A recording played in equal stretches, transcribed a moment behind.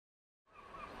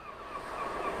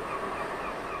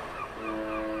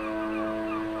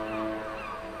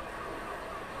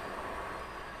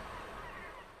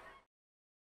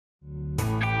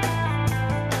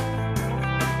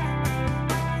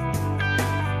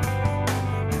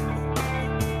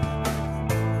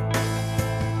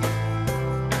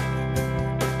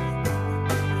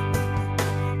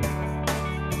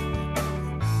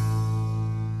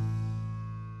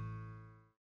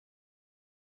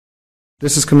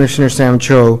This is Commissioner Sam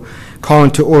Cho calling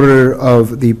to order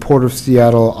of the Port of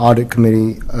Seattle Audit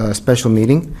Committee special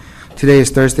meeting. Today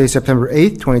is Thursday, September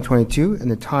 8th, 2022,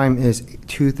 and the time is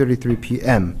 2:33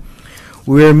 p.m.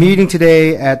 We are meeting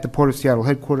today at the Port of Seattle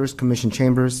headquarters, Commission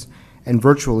Chambers, and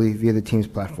virtually via the Teams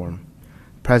platform.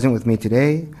 Present with me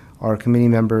today are committee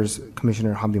members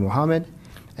Commissioner Hamdi Mohammed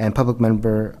and public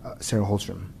member Sarah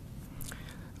Holstrom.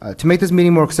 To make this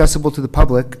meeting more accessible to the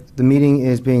public, the meeting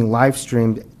is being live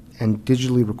streamed and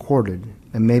digitally recorded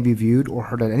and may be viewed or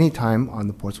heard at any time on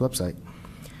the Port's website.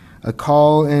 A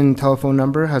call-in telephone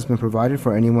number has been provided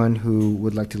for anyone who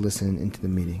would like to listen into the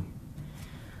meeting.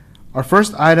 Our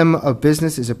first item of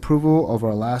business is approval of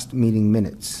our last meeting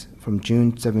minutes from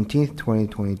June 17th,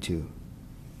 2022.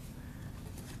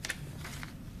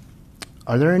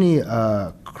 Are there any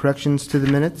corrections to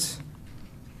the minutes?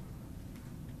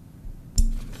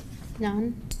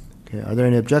 None. Okay, are there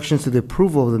any objections to the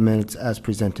approval of the minutes as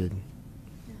presented?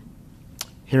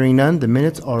 Hearing none, the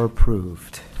minutes are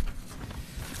approved.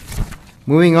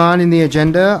 Moving on in the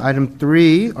agenda, item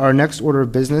 3, our next order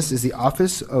of business is the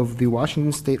Office of the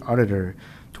Washington State Auditor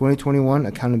 2021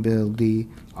 Accountability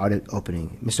Audit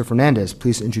Opening. Mr. Fernandez,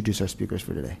 please introduce our speakers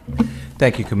for today.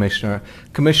 Thank you, Commissioner.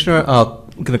 Commissioner, I'm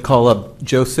going to call up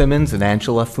Joe Simmons and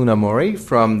Angela Funamori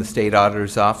from the State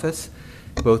Auditor's Office.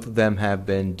 Both of them have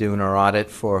been doing our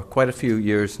audit for quite a few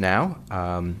years now.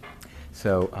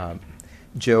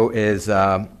 Joe is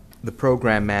the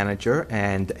program manager,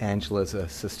 and Angela is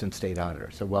assistant state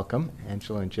auditor. So welcome,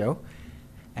 Angela and Joe.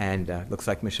 And looks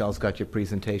like Michelle's got your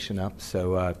presentation up,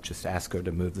 so just ask her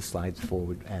to move the slides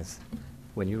forward as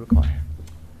when you require.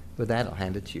 With that, I'll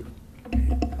hand it to you.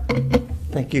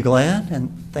 Thank you, Glenn,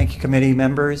 and thank you, committee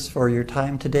members, for your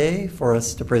time today for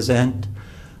us to present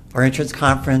our entrance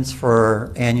conference for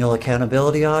our annual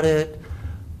accountability audit.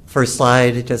 First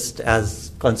slide, just as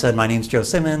Glenn said, my name is Joe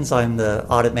Simmons. I'm the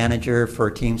audit manager for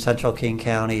Team Central King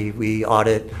County. We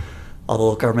audit all the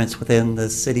local governments within the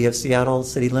city of Seattle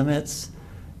city limits.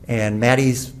 And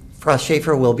Maddie Frost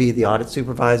Schaefer will be the audit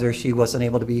supervisor. She wasn't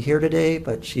able to be here today,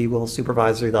 but she will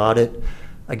supervise the audit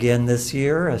again this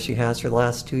year, as she has for the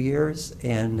last 2 years.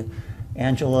 And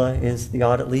Angela is the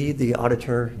audit lead, the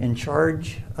auditor in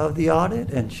charge of the audit,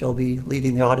 and she'll be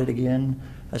leading the audit again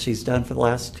as she's done for the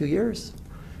last 2 years.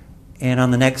 And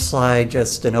on the next slide,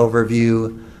 just an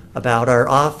overview about our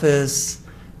office.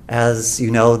 As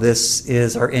you know, this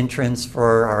is our entrance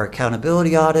for our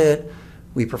accountability audit.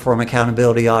 We perform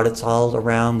accountability audits all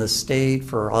around the state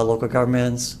for all local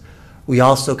governments. We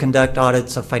also conduct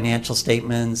audits of financial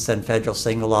statements and federal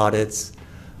single audits.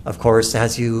 Of course,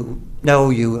 as you know,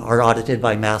 you are audited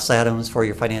by Mass Adams for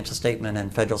your financial statement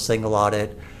and federal single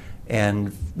audit,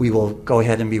 and we will go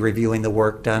ahead and be reviewing the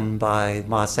work done by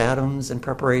Moss Adams in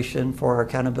preparation for our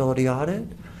accountability audit.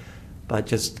 But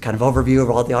just kind of overview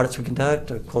of all the audits we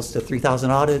conduct, close to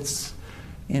 3,000 audits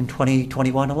in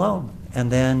 2021 alone.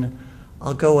 And then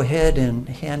I'll go ahead and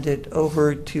hand it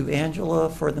over to Angela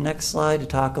for the next slide to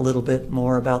talk a little bit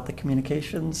more about the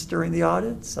communications during the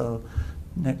audit. So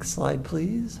next slide,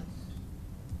 please.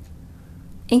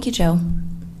 Thank you, Joe.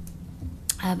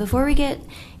 Before we get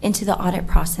into the audit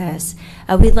process,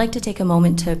 we'd like to take a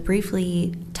moment to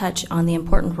briefly touch on the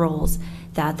important roles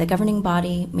that the governing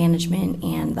body, management,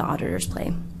 and the auditors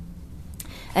play.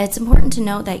 It's important to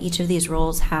note that each of these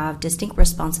roles have distinct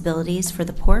responsibilities for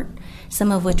the port,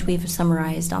 some of which we've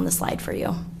summarized on the slide for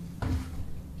you.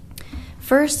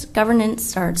 First, governance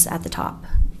starts at the top.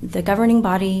 The governing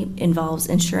body involves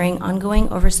ensuring ongoing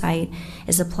oversight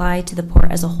is applied to the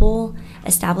port as a whole,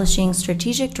 establishing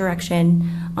strategic direction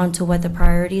onto what the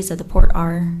priorities of the port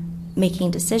are,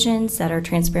 making decisions that are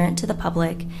transparent to the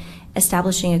public,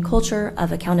 establishing a culture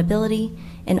of accountability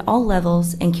in all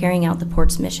levels, and carrying out the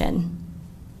port's mission.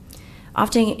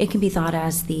 Often it can be thought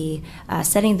as the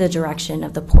setting the direction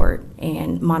of the port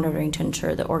and monitoring to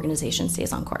ensure the organization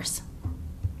stays on course.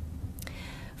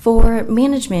 For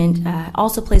management,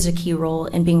 also plays a key role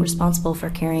in being responsible for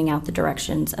carrying out the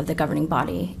directions of the governing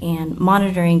body and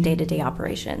monitoring day-to-day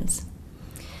operations.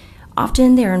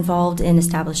 Often they're involved in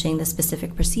establishing the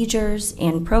specific procedures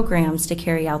and programs to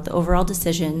carry out the overall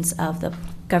decisions of the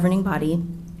governing body.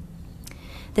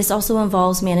 This also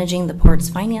involves managing the port's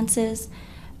finances,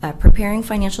 preparing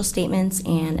financial statements,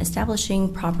 and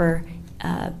establishing proper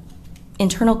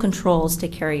internal controls to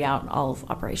carry out all of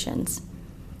operations.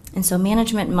 And so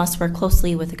management must work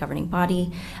closely with the governing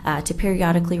body to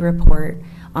periodically report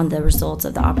on the results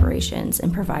of the operations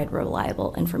and provide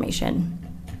reliable information.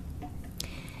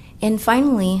 And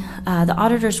finally, the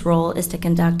auditor's role is to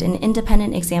conduct an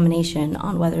independent examination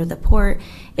on whether the port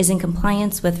is in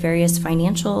compliance with various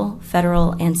financial,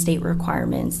 federal, and state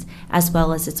requirements, as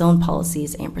well as its own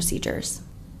policies and procedures.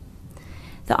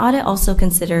 The audit also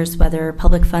considers whether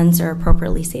public funds are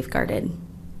appropriately safeguarded.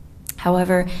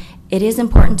 However, it is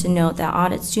important to note that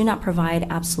audits do not provide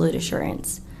absolute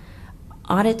assurance.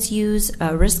 Audits use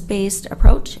a risk-based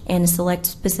approach and select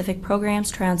specific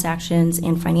programs, transactions,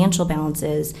 and financial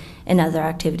balances and other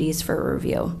activities for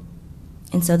review.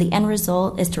 And so the end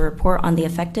result is to report on the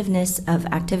effectiveness of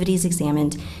activities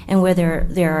examined and whether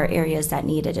there are areas that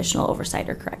need additional oversight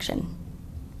or correction.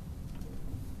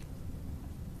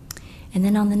 And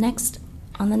then on the next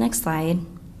slide,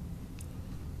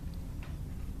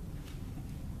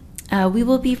 we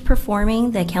will be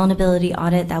performing the accountability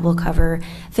audit that will cover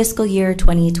fiscal year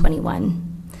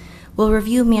 2021. We'll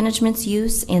review management's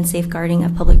use and safeguarding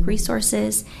of public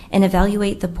resources and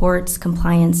evaluate the port's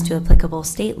compliance to applicable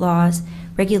state laws,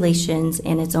 regulations,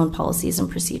 and its own policies and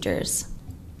procedures.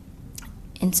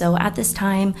 And so at this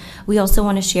time, we also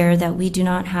want to share that we do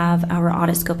not have our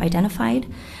audit scope identified.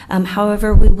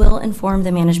 However, we will inform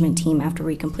the management team after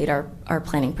we complete our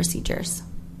planning procedures.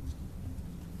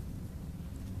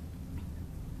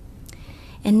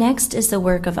 And next is the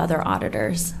work of other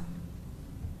auditors.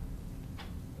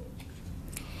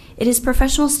 It is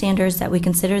professional standards that we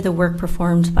consider the work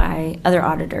performed by other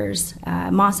auditors.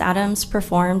 Moss Adams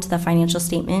performed the financial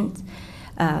statement,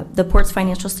 the port's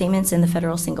financial statements in the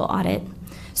federal single audit.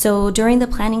 So during the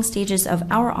planning stages of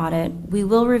our audit, we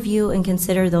will review and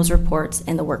consider those reports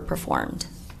and the work performed.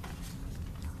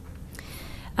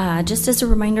 Just as a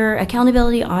reminder,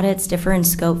 accountability audits differ in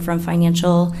scope from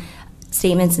financial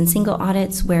statements and single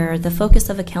audits, where the focus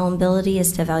of accountability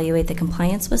is to evaluate the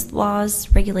compliance with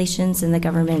laws, regulations, and the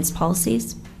government's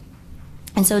policies.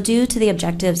 And so due to the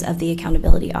objectives of the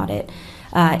accountability audit,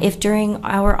 if during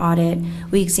our audit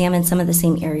we examine some of the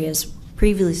same areas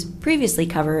previously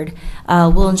covered,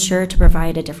 we'll ensure to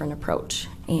provide a different approach,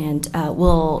 and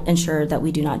we'll ensure that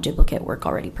we do not duplicate work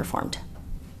already performed.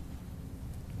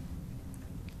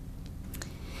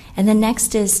 And then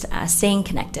next is staying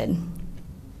connected.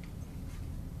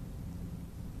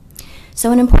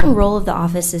 So an important role of the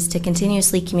office is to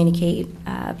continuously communicate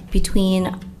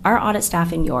between our audit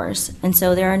staff and yours. And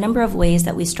so there are a number of ways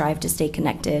that we strive to stay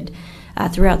connected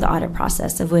throughout the audit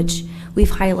process, of which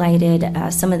we've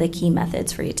highlighted some of the key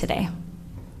methods for you today.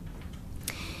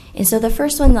 And so the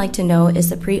first one I'd like to note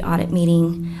is the pre-audit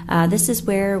meeting. This is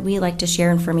where we like to share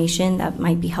information that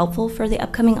might be helpful for the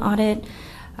upcoming audit,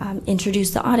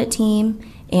 introduce the audit team,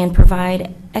 and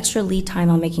provide extra lead time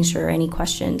on making sure any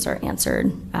questions are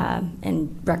answered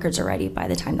and records are ready by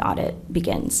the time the audit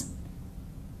begins.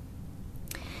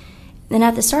 Then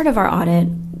at the start of our audit,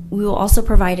 we will also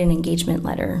provide an engagement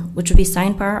letter, which will be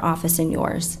signed by our office and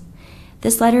yours.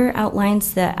 This letter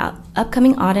outlines the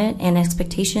upcoming audit and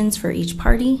expectations for each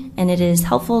party, and it is a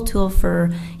helpful tool for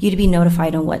you to be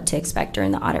notified on what to expect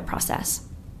during the audit process.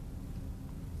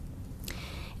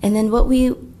 And then what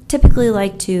we typically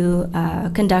like to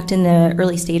conduct in the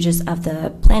early stages of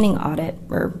the planning audit,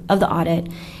 or of the audit,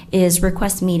 is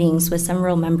request meetings with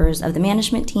several members of the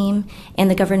management team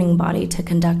and the governing body to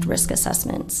conduct risk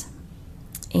assessments.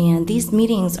 And these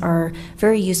meetings are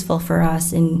very useful for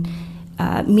us in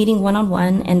meeting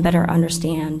one-on-one and better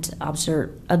understand,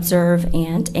 observe,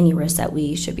 and any risks that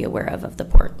we should be aware of the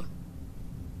port.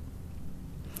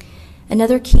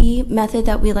 Another key method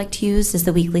that we like to use is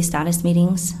the weekly status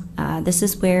meetings. This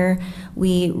is where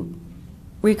we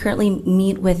currently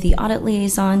meet with the audit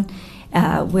liaison,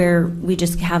 where we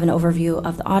just have an overview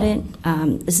of the audit.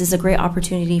 This is a great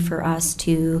opportunity for us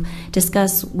to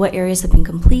discuss what areas have been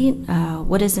complete,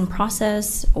 what is in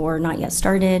process or not yet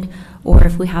started, or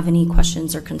if we have any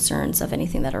questions or concerns of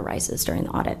anything that arises during the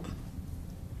audit.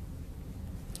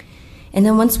 And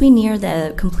then once we near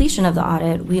the completion of the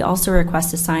audit, we also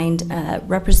request a signed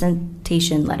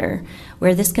representation letter,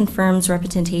 where this confirms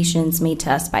representations made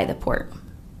to us by the port.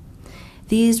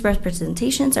 These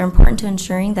representations are important to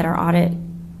ensuring that our audit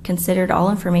considered all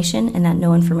information and that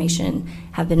no information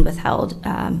have been withheld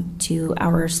to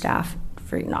our staff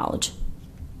for your knowledge.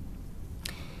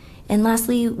 And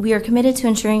lastly, we are committed to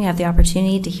ensuring you have the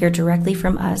opportunity to hear directly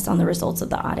from us on the results of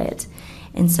the audit.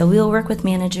 And so we will work with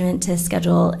management to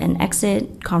schedule an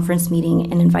exit conference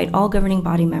meeting and invite all governing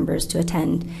body members to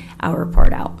attend our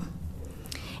report out.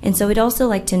 And so we'd also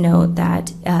like to note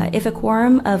that if a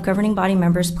quorum of governing body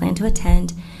members plan to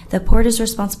attend, the port is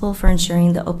responsible for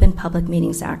ensuring the Open Public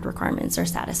Meetings Act requirements are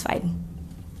satisfied.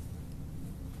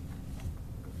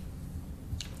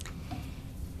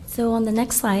 So on the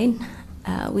next slide,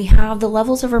 we have the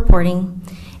levels of reporting.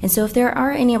 And so if there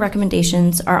are any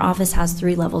recommendations, our office has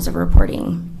 3 levels of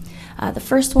reporting. The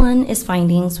first one is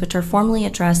findings, which are formally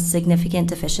addressed significant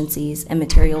deficiencies and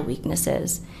material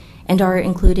weaknesses, and are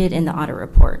included in the audit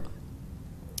report.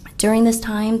 During this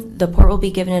time, the port will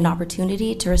be given an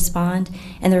opportunity to respond,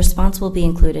 and the response will be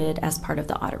included as part of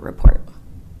the audit report.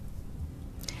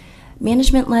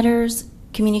 Management letters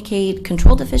communicate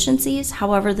control deficiencies.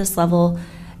 However, this level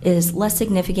is less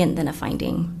significant than a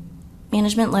finding.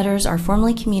 Management letters are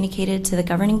formally communicated to the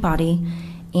governing body,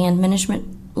 and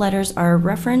management letters are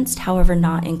referenced, however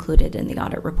not included in the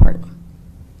audit report.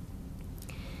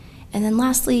 And then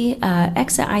lastly,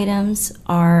 exit items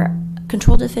are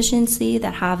control deficiency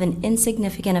that have an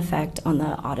insignificant effect on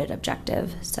the audit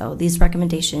objective. So these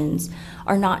recommendations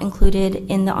are not included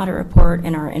in the audit report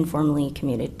and are informally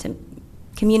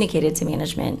communicated to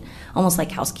management, almost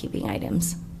like housekeeping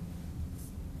items.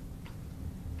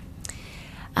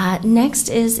 Next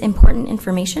is important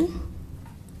information.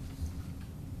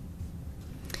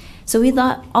 So we'd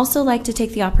also like to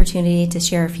take the opportunity to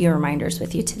share a few reminders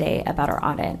with you today about our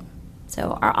audit.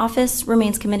 So our office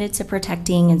remains committed to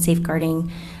protecting and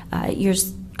safeguarding your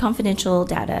confidential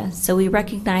data. So we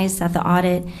recognize that the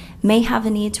audit may have a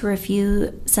need to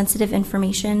review sensitive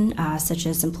information, such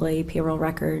as employee payroll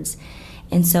records.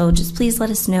 And so just please let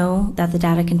us know that the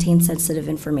data contains sensitive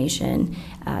information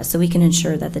so we can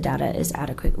ensure that the data is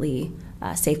adequately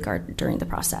safeguarded during the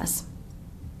process.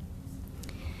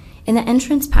 In the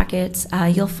entrance packets,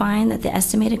 you'll find that the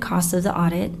estimated cost of the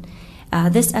audit.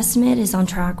 This estimate is on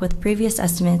track with previous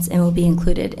estimates and will be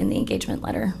included in the engagement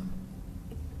letter.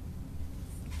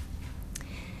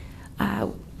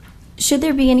 Should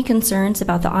there be any concerns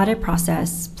about the audit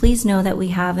process, please know that we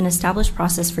have an established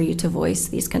process for you to voice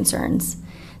these concerns.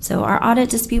 So our audit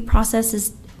dispute process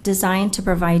is designed to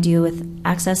provide you with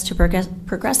access to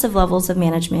progressive levels of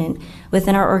management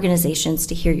within our organizations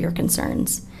to hear your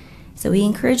concerns. So we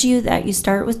encourage you that you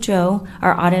start with Joe,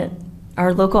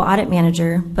 our local audit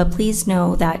manager, but please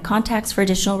know that contacts for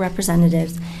additional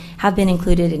representatives have been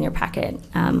included in your packet,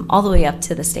 all the way up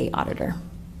to the state auditor.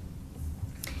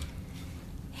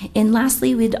 And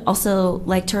lastly, we'd also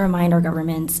like to remind our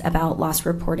governments about loss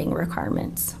reporting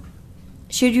requirements.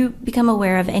 Should you become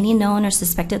aware of any known or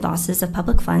suspected losses of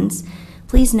public funds,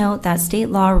 please note that state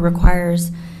law requires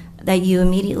that you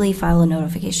immediately file a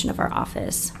notification of our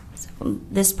office.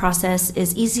 This process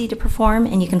is easy to perform,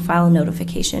 and you can file a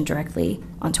notification directly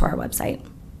onto our website.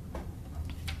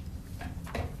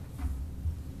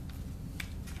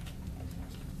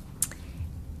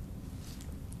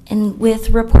 And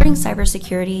with reporting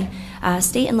cybersecurity,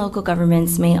 state and local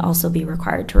governments may also be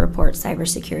required to report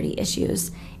cybersecurity issues,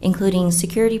 including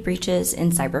security breaches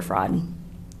and cyber fraud.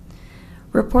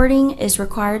 Reporting is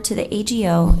required to the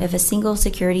AGO if a single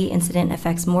security incident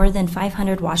affects more than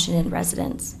 500 Washington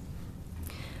residents.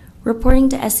 Reporting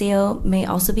to SAO may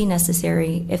also be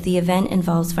necessary if the event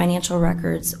involves financial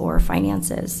records or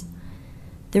finances.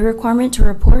 The requirement to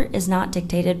report is not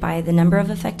dictated by the number of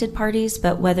affected parties,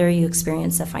 but whether you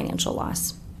experience a financial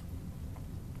loss.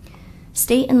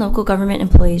 State and local government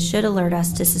employees should alert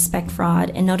us to suspect fraud,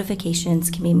 and notifications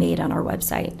can be made on our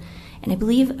website. And I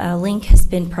believe a link has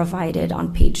been provided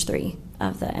on page 3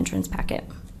 of the entrance packet.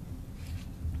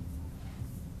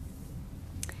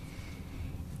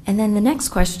 And then the next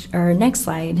question, or next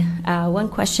slide, one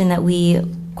question that we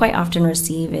quite often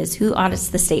receive is, who audits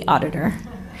the state auditor?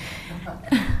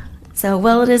 So,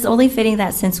 well, it is only fitting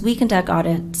that since we conduct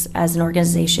audits as an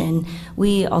organization,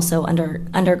 we also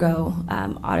undergo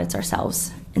audits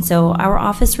ourselves. And so our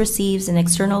office receives an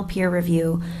external peer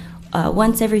review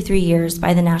once every 3 years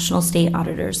by the National State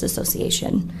Auditors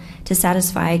Association to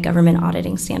satisfy government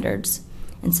auditing standards.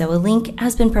 And so a link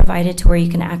has been provided to where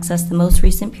you can access the most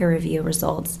recent peer review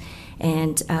results.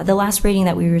 And the last rating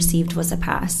that we received was a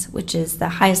pass, which is the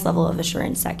highest level of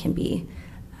assurance that can be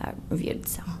reviewed.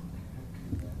 So,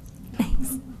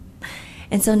 thanks.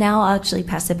 And so now I'll actually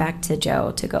pass it back to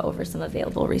Joe to go over some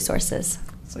available resources.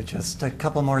 So just a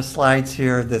couple more slides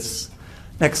here. This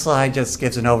next slide just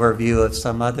gives an overview of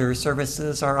some other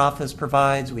services our office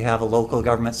provides. We have a local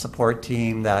government support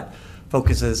team that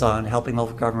focuses on helping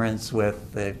local governments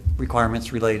with the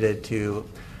requirements related to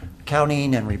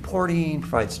accounting and reporting,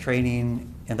 provides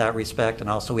training in that respect, and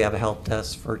also we have a help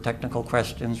desk for technical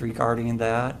questions regarding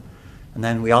that. And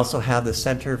then we also have the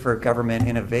Center for Government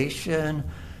Innovation,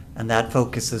 and that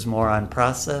focuses more on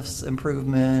process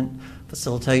improvement,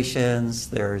 facilitations.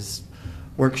 There's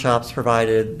workshops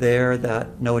provided there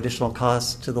that no additional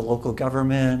cost to the local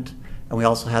government. And we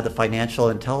also have the financial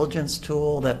intelligence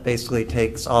tool that basically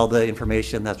takes all the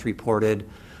information that's reported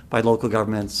by local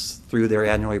governments through their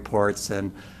annual reports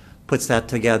and puts that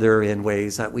together in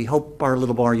ways that we hope are a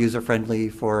little more user-friendly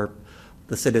for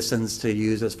the citizens to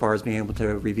use, as far as being able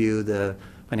to review the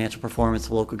financial performance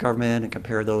of local government and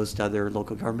compare those to other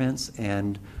local governments.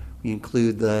 And we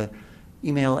include the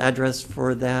email address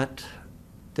for that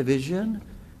division.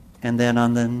 And then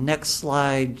on the next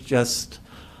slide, just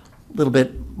a little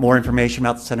bit more information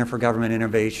about the Center for Government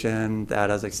Innovation, that,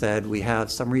 as I said, we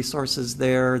have some resources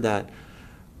there that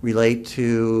relate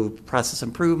to process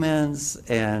improvements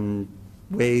and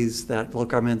ways that local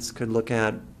governments could look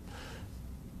at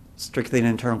strengthening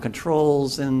internal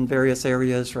controls in various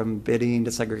areas, from bidding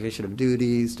to segregation of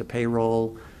duties to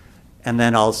payroll. And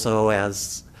then also,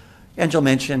 as Angela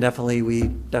mentioned, we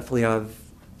definitely have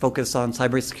focus on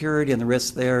cybersecurity and the risks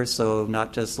there. So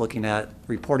not just looking at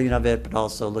reporting of it, but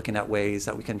also looking at ways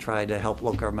that we can try to help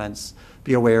local governments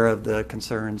be aware of the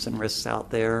concerns and risks out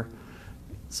there.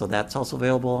 So that's also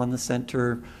available on the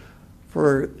Center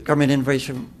for Government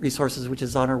Innovation Resources, which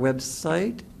is on our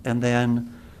website. And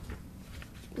then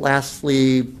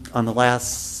lastly, on the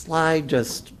last slide,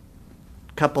 just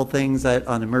a couple things that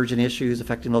on emergent issues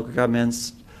affecting local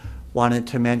governments. Wanted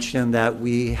to mention that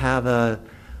we have a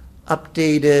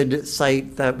updated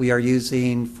site that we are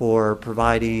using for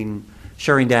providing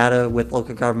sharing data with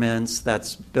local governments,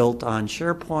 that's built on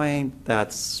SharePoint,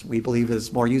 that's, we believe,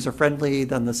 is more user-friendly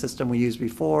than the system we used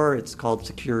before. It's called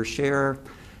Secure Share,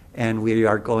 and we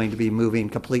are going to be moving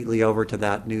completely over to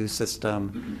that new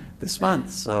system this month.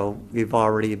 So we've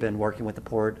already been working with the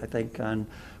port, I think, on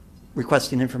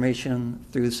requesting information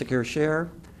through Secure Share.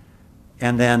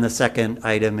 And then the second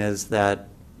item is that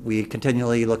we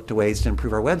continually look to ways to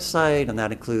improve our website, and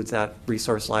that includes that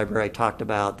resource library I talked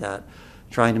about, that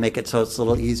trying to make it so it's a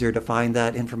little easier to find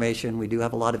that information. We do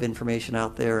have a lot of information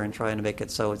out there, and trying to make it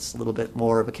so it's a little bit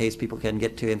more of a case people can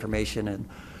get to information in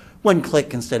one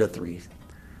click instead of three.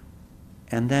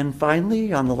 And then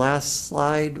finally, on the last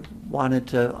slide, wanted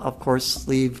to, of course,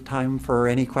 leave time for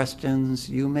any questions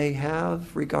you may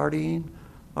have regarding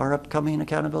our upcoming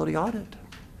accountability audit.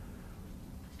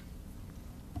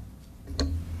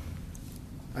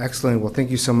 Excellent. Well,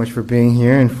 thank you so much for being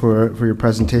here and for your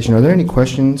presentation. Are there any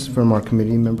questions from our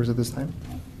committee members at this time?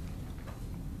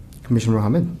 Commissioner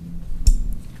Mohammed.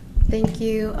 Thank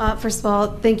you. First of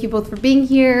all, thank you both for being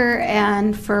here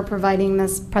and for providing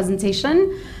this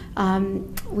presentation.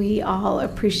 We all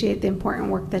appreciate the important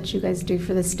work that you guys do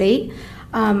for the state.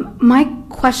 My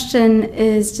question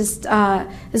is just,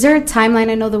 is there a timeline?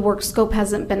 I know the work scope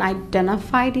hasn't been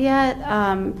identified yet.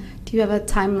 Do you have a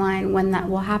timeline when that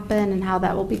will happen and how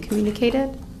that will be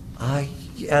communicated?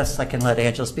 Yes, I can let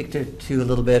Angela speak to a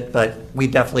little bit, but we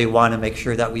definitely want to make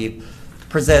sure that we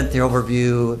present the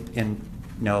overview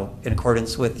in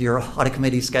accordance with your audit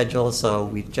committee schedule. So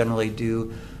we generally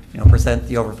do present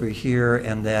the overview here,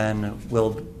 and then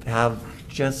we'll have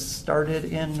just started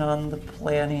in on the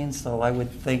planning. So I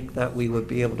would think that we would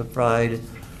be able to provide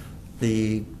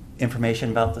the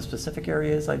information about the specific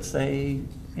areas, I'd say,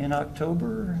 in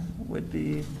October would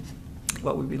be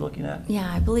what we'd be looking at. Yeah,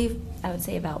 I believe I would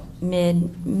say about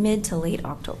mid to late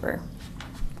October.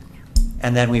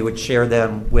 And then we would share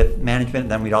them with management,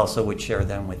 and then we also would share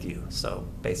them with you. So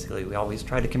basically, we always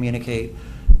try to communicate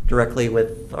directly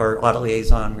with our audit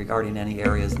liaison regarding any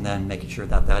areas, and then making sure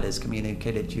that that is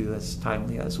communicated to you as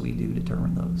timely as we do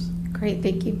determine those. Great,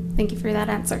 thank you. Thank you for that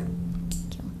answer.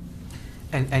 Thank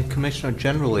you. And Commissioner,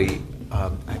 generally,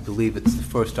 I believe it's the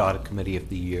first audit committee of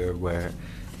the year where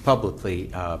publicly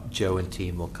Joe and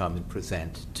team will come and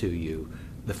present to you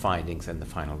the findings and the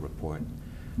final report.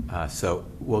 So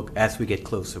as we get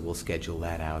closer, we'll schedule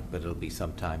that out, but it'll be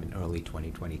sometime in early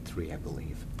 2023, I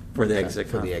believe. For the exit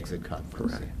For the exit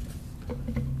conference.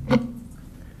 Correct.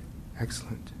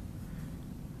 Excellent.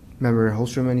 Member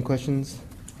Holstrom, any questions?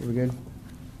 Are we good?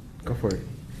 Go for it.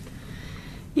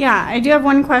 Yeah, I do have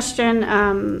one question.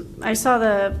 I saw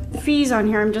the fees on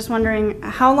here. I'm just wondering,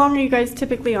 how long are you guys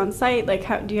typically on site?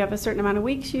 Like, do you have a certain amount of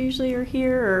weeks you usually are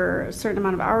here, or a certain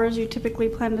amount of hours you typically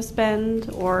plan to spend,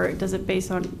 or does it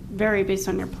vary based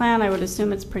on your plan? I would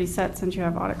assume it's pretty set since you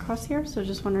have audit costs here, so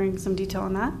just wondering some detail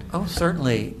on that. Oh,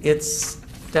 certainly. It's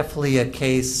definitely a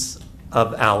case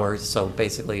of hours. So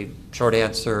basically, short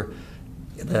answer,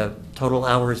 the total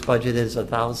hours budget is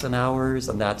 1,000 hours,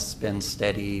 and that's been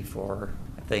steady for,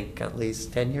 I think, at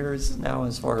least 10 years now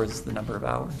as far as the number of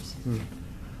hours.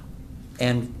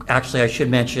 And actually, I should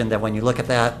mention that when you look at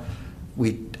that,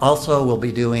 we also will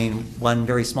be doing one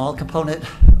very small component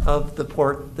of the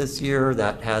port this year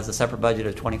that has a separate budget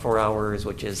of 24 hours,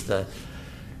 which is the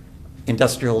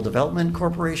Industrial Development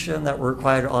Corporation that we're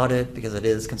required to audit because it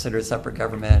is considered a separate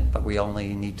government, but we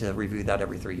only need to review that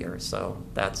every 3 years. So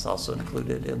that's also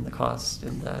included in the cost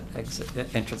in that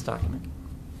entrance document.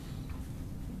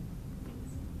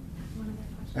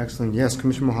 Excellent. Yes,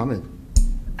 Commissioner Mohammed.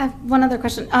 I have one other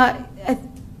question. I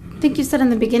think you said in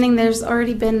the beginning there's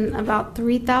already been about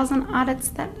 3,000 audits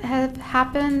that have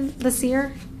happened this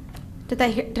year. Did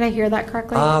I hear that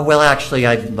correctly? Well, actually,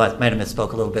 I might have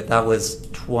misspoke a little bit. That was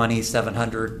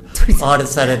 2,700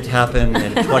 audits that had happened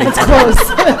in 2020. Close.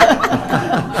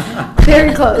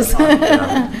 Very close.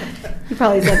 You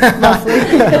probably said roughly.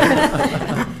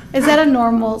 Is that a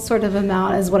normal sort of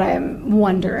amount is what I'm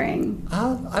wondering?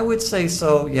 I would say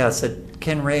so, yes. It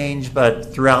can range,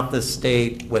 but throughout the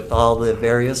state with all the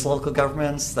various local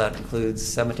governments, that includes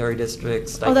cemetery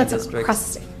districts, stipend that's districts. across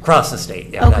the state. Across the state,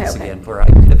 yeah. Okay, That's okay. again where I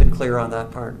could have been clear on that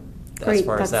part. Great, as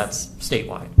far as that's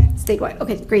statewide. Statewide.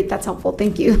 Okay, great. That's helpful.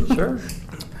 Thank you. Sure.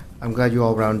 I'm glad you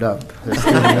all round up. That's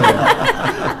good to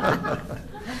know.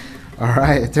 All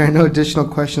right. If there are no additional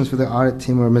questions for the audit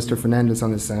team or Mr. Fernandez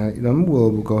on this item, we'll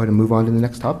go ahead and move on to the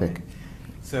next topic.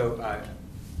 So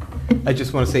I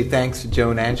just want to say thanks to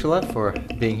Joe and Angela for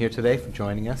being here today, for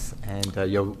joining us, and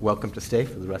you're welcome to stay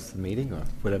for the rest of the meeting or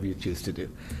whatever you choose to do.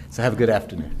 So have a good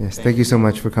afternoon. Yes, thank you so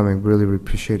much for coming. Really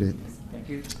appreciate it. Thank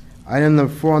you. Item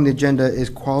number 4 on the agenda is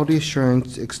quality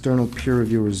assurance external peer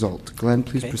review result. Glenn,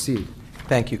 please Okay. proceed.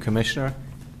 Thank you, Commissioner.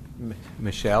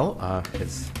 Michelle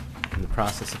is in the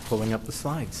process of pulling up the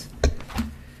slides.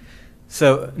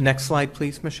 So next slide,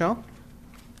 please, Michelle.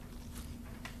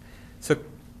 So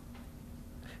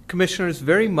Commissioners,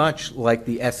 very much like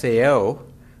the SAO,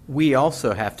 we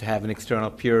also have to have an external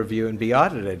peer review and be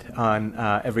audited on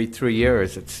every 3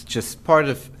 years. It's just part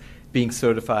of being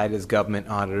certified as government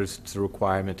auditors. It's a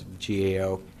requirement of the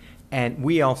GAO. And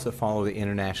we also follow the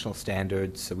international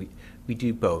standards, so we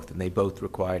do both, and they both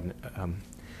require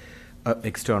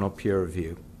external peer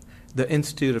review. The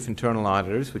Institute of Internal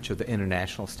Auditors, which are the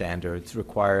international standards,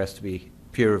 require us to be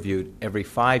peer reviewed every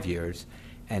 5 years,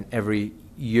 and every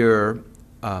year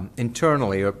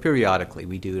internally or periodically,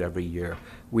 we do it every year,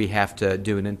 we have to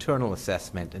do an internal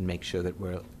assessment and make sure that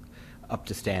we're up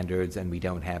to standards and we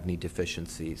don't have any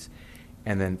deficiencies.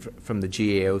 And then from the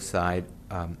GAO side,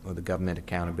 or the Government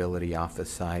Accountability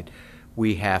Office side,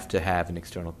 we have to have an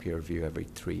external peer review every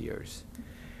 3 years.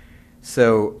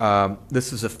 So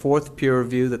this is the 4th peer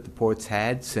review that the Port's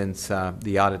had since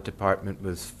the Audit Department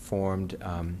was formed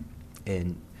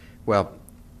in, well,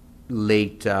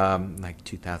 late like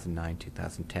 2009,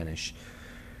 2010-ish.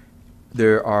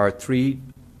 There are 3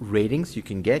 ratings you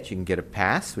can get. You can get a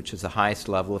pass, which is the highest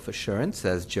level of assurance,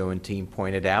 as Joe and team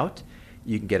pointed out.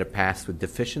 You can get a pass with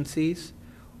deficiencies,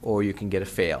 or you can get a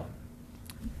fail.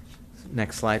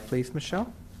 Next slide, please,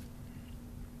 Michelle.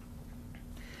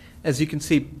 As you can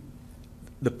see,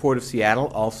 the Port of Seattle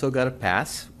also got a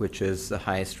pass, which is the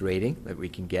highest rating that we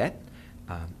can get.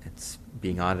 It's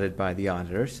being audited by the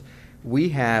auditors. We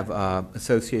have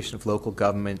Association of Local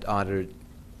Government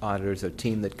Auditors, a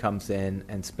team that comes in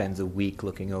and spends a week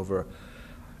looking over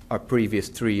our previous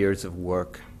 3 years of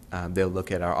work. They'll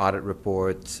look at our audit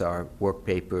reports, our work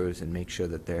papers, and make sure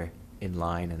that they're in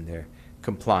line and they're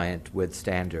compliant with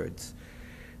standards.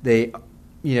 They,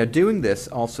 doing this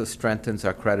also strengthens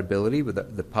our credibility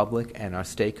with the public and our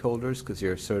stakeholders because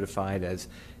you're certified as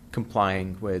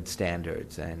complying with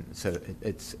standards, and so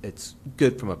it's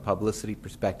good from a publicity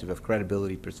perspective, a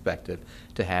credibility perspective,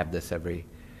 to have this every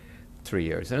 3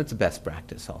 years, and it's a best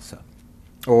practice also.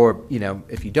 Or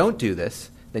if you don't do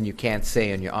this, then you can't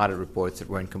say in your audit reports that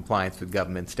we're in compliance with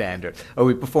government standards. Oh,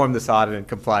 we performed this audit in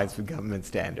compliance with government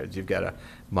standards. You've got to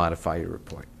modify your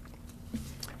report.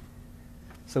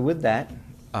 So with that,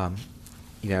 I'll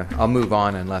move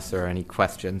on unless there are any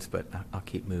questions, but I'll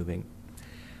keep moving.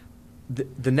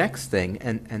 The next thing,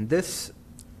 and this,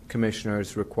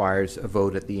 Commissioners, requires a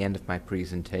vote at the end of my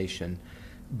presentation,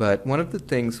 but one of the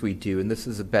things we do, and this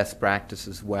is a best practice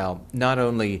as well, not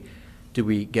only do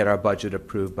we get our budget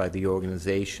approved by the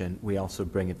organization, we also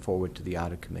bring it forward to the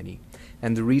audit committee.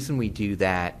 And the reason we do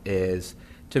that is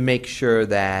to make sure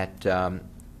that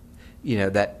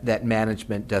that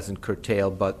management doesn't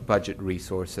curtail budget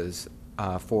resources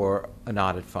for an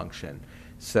audit function.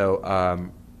 So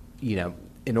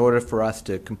in order for us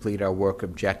to complete our work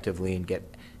objectively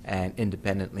and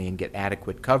independently and get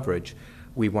adequate coverage,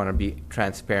 we want to be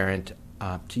transparent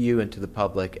to you and to the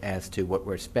public as to what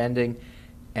we're spending,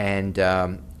 and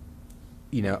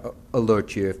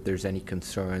alert you if there's any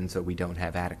concerns or we don't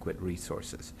have adequate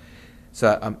resources.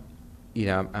 So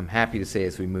I'm happy to say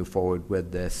as we move forward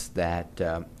with this that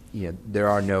there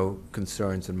are no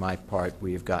concerns on my part.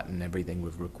 We have gotten everything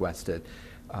we've requested.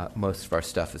 most of our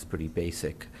stuff is pretty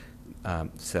basic,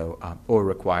 or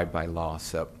required by law.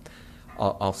 So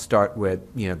I'll start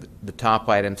with, the top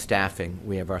item, staffing.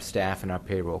 We have our staff and our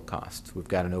payroll costs. We've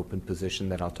got an open position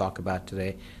that I'll talk about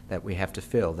today that we have to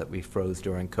fill, that we froze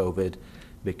during COVID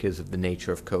because of the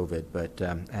nature of COVID. But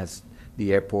as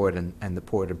the airport and the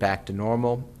port are back to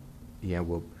normal,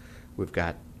 we've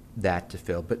got that to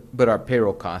fill. But our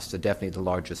payroll costs are definitely the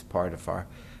largest part of our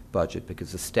budget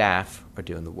because the staff are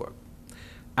doing the work.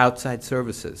 Outside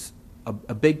services,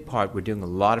 a big part, we're doing a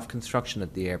lot of construction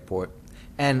at the airport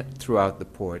and throughout the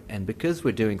port. And because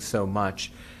we're doing so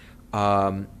much,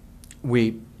 the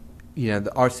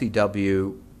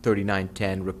RCW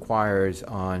 3910 requires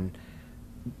on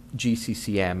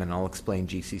GCCM, and I'll explain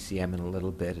GCCM in a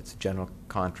little bit. It's a general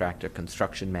contractor,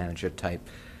 construction manager type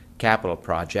capital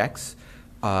projects.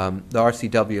 The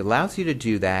RCW allows you to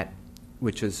do that,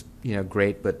 which is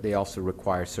great, but they also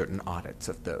require certain audits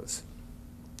of those.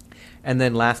 And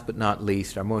then last but not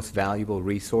least, our most valuable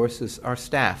resource is our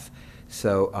staff.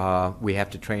 So we have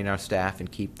to train our staff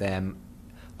and keep them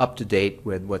up to date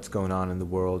with what's going on in the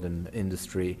world and the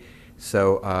industry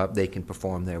so they can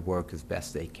perform their work as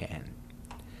best they can.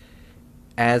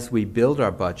 As we build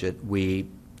our budget, we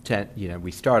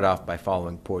start off by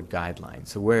following port guidelines.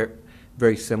 So we're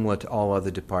very similar to all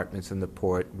other departments in the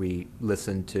port. We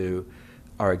listen to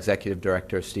our executive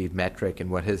director, Steve Metrick, and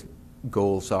what his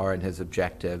goals are and his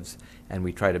objectives, and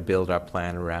we try to build our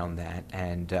plan around that.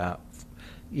 And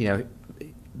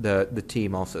the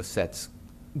team also sets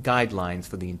guidelines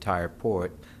for the entire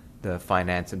port, the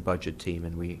finance and budget team,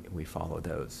 and we follow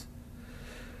those.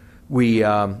 We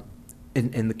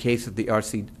in the case of the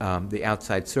the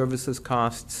outside services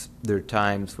costs, there are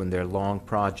times when there are long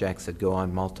projects that go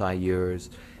on multi-years,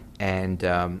 and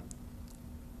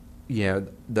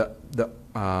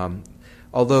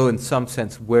although in some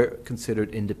sense we're considered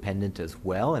independent as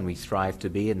well, and we strive to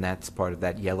be, and that's part of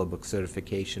that Yellow Book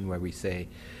certification where we say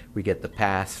we get the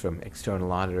pass from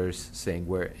external auditors saying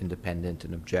we're independent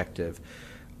and objective.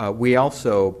 We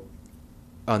also,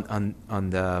 on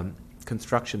the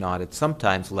construction audit,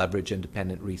 sometimes leverage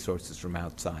independent resources from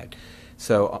outside.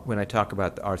 So when I talk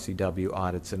about the RCW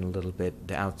audits in a little bit,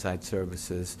 the outside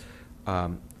services, a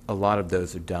lot of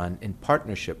those are done in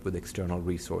partnership with external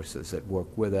resources that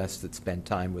work with us, that spend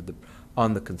time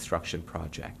on the construction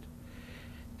project.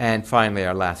 And finally,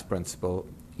 our last principle,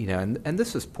 and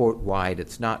this is port-wide.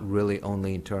 It's not really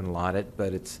only internal audit,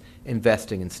 but it's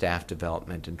investing in staff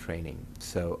development and training.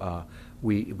 So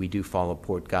we do follow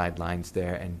port guidelines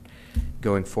there. And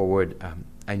going forward,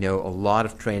 I know a lot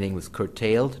of training was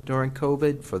curtailed during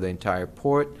COVID for the entire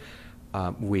port.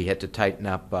 We had to tighten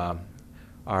up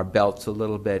our belts a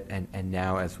little bit, and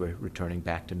now as we're returning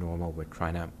back to normal, we're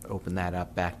trying to open that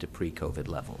up back to pre-COVID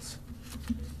levels.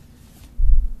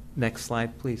 Next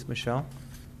slide, please, Michelle.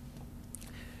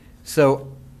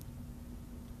 So,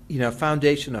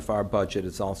 foundation of our budget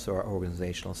is also our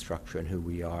organizational structure and who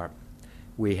we are.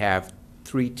 We have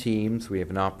 3 teams. We have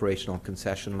an operational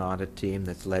concession audit team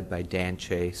that's led by Dan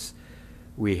Chase.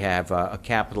 We have a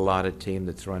capital audit team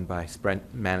that's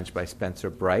managed by Spencer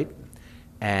Bright.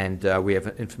 And we have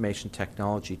an information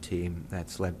technology team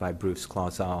that's led by Bruce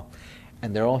Clausal.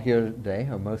 And they're all here today,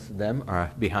 or most of them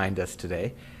are behind us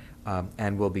today,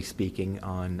 and will be speaking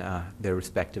on their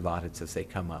respective audits as they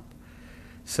come up.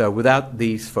 So without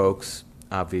these folks,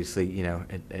 obviously,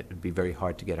 it would be very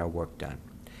hard to get our work done.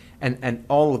 And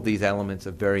all of these elements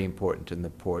are very important in the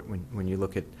port. When you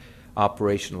look at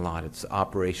operational audits,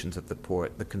 operations of the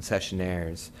port, the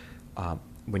concessionaires,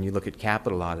 when you look at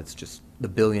capital audits, just the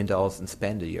 $1 billion in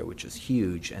spend a year, which is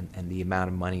huge, and the amount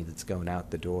of money that's going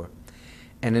out the door.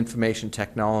 And information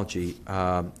technology,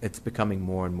 it's becoming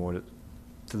more and more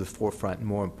to the forefront and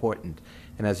more important.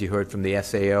 And as you heard from the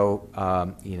SAO,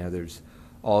 there's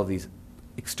all these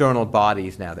external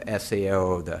bodies now, the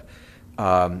SAO,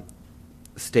 the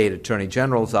State Attorney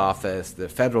General's office, the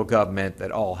federal government,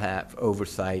 that all have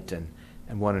oversight and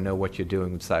want to know what you're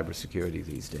doing with cybersecurity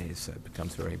these days. So it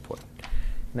becomes very important.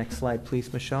 Next slide,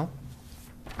 please, Michelle.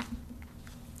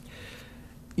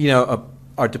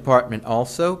 Our department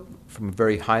also, from a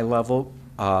very high level,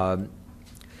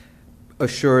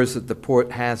 assures that the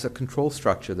port has a control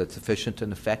structure that's efficient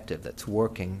and effective, that's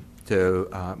working to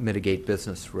mitigate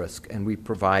business risk. And we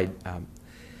provide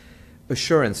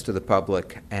assurance to the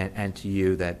public and to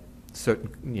you that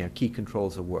certain key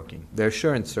controls are working. They're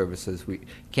assurance services. We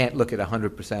can't look at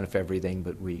 100% of everything,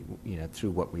 but we,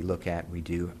 through what we look at, we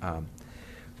do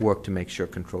work to make sure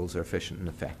controls are efficient and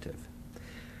effective.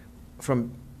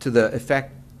 To the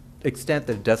extent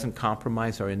that it doesn't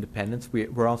compromise our independence,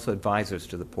 we're also advisors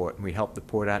to the port, and we help the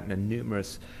port out in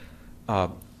numerous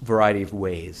variety of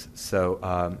ways.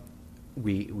 So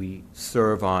we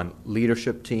serve on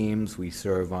leadership teams, we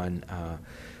serve on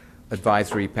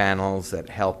advisory panels that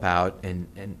help out,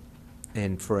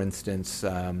 and for instance,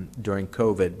 during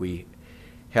COVID, we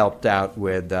helped out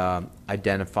with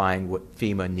identifying what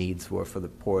FEMA needs were for the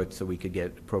port so we could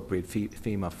get appropriate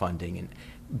FEMA funding and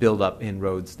build up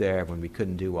inroads there when we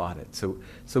couldn't do audits.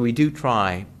 So we do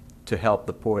try to help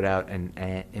the port out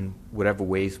in whatever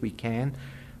ways we can,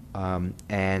 you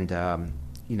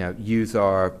know, use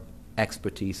our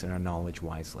expertise and our knowledge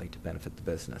wisely to benefit the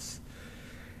business.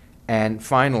 And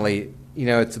finally, you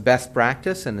know, it's a best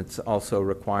practice, and it's also a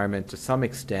requirement to some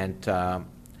extent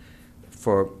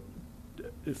for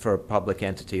a public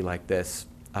entity like this,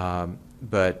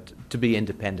 but to be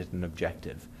independent and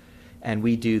objective. And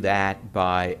we do that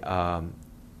by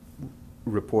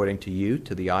reporting to you,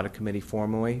 to the audit committee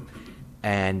formally,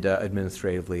 and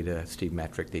administratively to Steve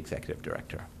Metrick, the executive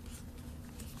director.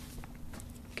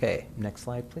 Okay, next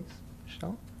slide, please,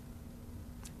 Michelle.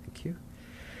 Thank you.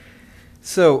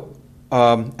 So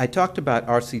I talked about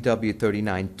RCW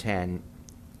 3910,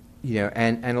 you know,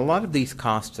 and a lot of these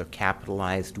costs are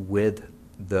capitalized with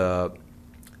the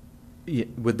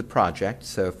project.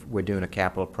 So if we're doing a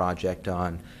capital project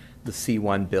on the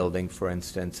C1 building, for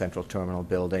instance, Central Terminal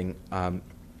building,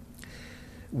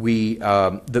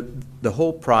 the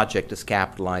whole project is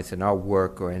capitalized, and our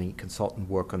work or any consultant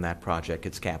work on that project,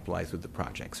 it's capitalized with the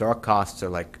project. So our costs are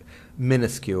like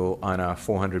minuscule on a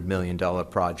 $400 million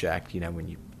project, you know, when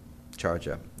you charge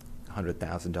 $100,000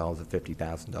 or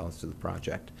 $50,000 to the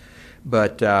project.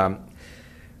 But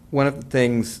one of the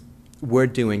things we're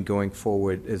doing going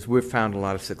forward is we've found a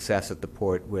lot of success at the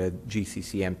port with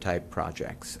GCCM type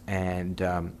projects. And,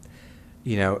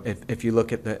 you know, if you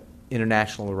look at the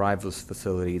International Arrivals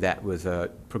Facility, that was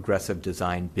a progressive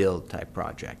design build type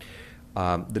project.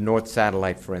 The North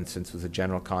Satellite, for instance, was a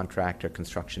general contractor,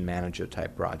 construction manager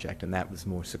type project, and that was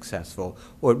more successful,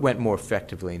 or it went more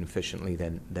effectively and efficiently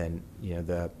than you know,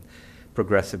 the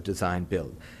progressive design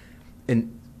build.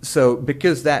 And so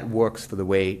because that works for the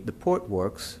way the port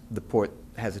works, the port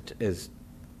is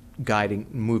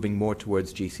moving more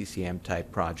towards GCCM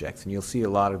type projects, and you'll see a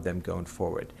lot of them going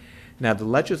forward. Now, the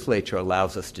legislature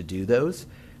allows us to do those,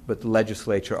 but the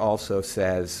legislature also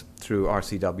says through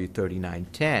RCW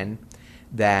 3910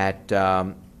 that,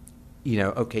 you know,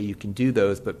 okay, you can do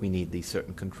those, but we need these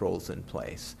certain controls in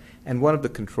place. And one of the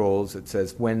controls, it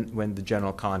says when the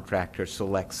general contractor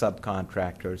selects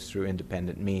subcontractors through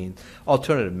independent means,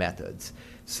 alternative methods,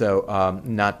 so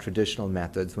not traditional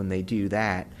methods, when they do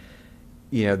that,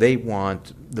 you know,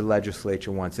 the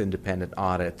legislature wants independent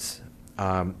audits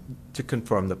to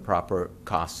confirm the proper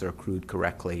costs are accrued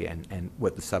correctly and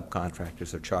what the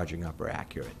subcontractors are charging up are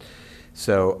accurate.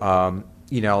 So,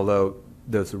 you know, although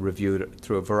those are reviewed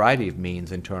through a variety of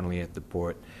means internally at the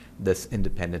port, this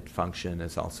independent function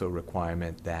is also a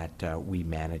requirement that we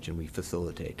manage and we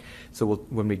facilitate. So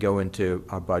when we go into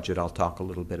our budget, I'll talk a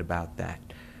little bit about that.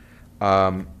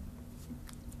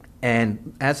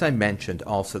 And as I mentioned,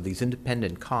 also, these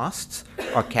independent costs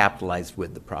are capitalized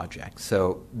with the project.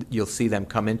 So you'll see them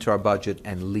come into our budget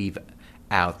and leave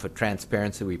out. For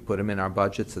transparency, we put them in our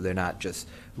budget so they're not just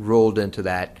rolled into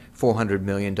that $400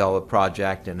 million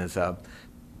project and as a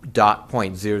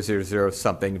 .000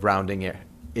 something rounding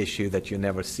issue that you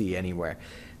never see anywhere.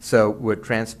 So we're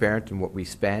transparent in what we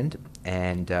spend,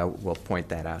 and we'll point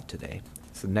that out today.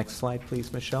 So next slide,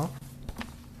 please, Michelle.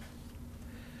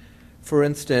 For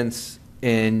instance,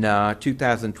 in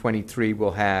 2023,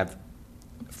 we'll have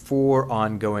 4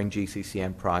 ongoing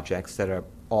GCCM projects that are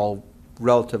all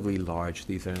relatively large.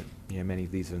 These are, you know, many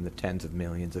of these are in the tens of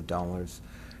millions of dollars,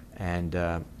 and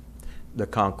the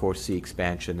Concourse C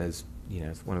expansion is, you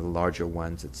know, it's one of the larger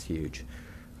ones. It's huge.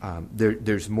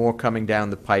 There's more coming down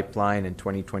the pipeline in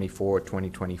 2024,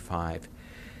 2025.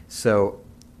 So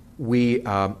we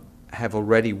have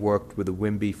already worked with a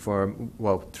WIMBY firm.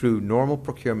 Well, through normal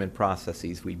procurement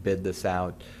processes, we bid this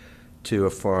out to a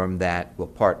firm that will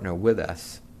partner with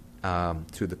us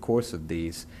through the course of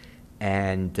these.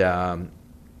 And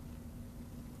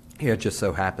it just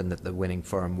so happened that the winning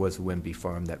firm was a WIMBY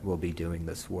firm that will be doing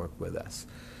this work with us.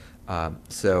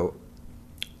 So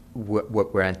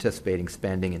what we're anticipating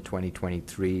spending in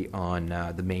 2023 on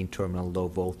the main terminal low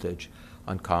voltage,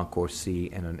 on Concourse C,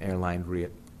 and on airline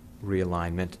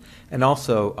realignment, and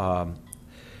also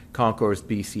Concourse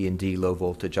B, C, and D low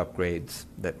voltage upgrades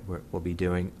that we'll be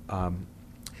doing.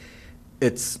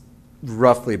 It's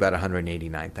roughly about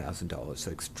 $189,000,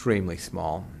 so extremely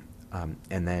small.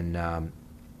 And then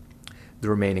the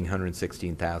remaining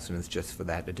 $116,000 is just for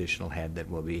that additional head that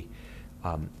we'll be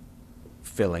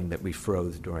filling that we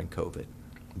froze during COVID.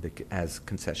 as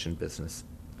concession business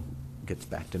gets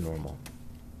back to normal.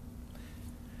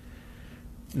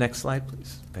 Next slide,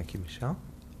 please. Thank you, Michelle.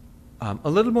 A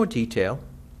little more detail.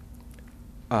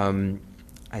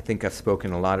 I think I've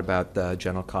spoken a lot about the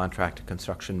general contractor,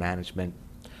 construction management,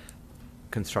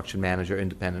 construction manager,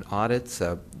 independent audits.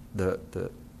 The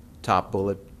top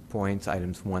bullet points,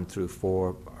 items 1 through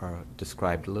 4, are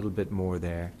described a little bit more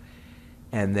there.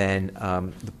 And then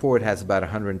the port has about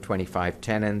 125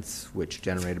 tenants, which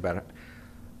generate about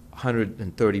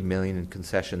 130 million in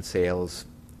concession sales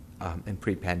in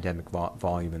pre-pandemic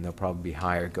volume, and they'll probably be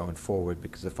higher going forward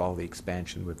because of all the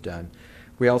expansion we've done.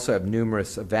 We also have a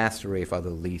vast array of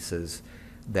other leases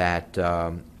that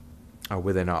are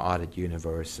within our audit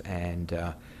universe, and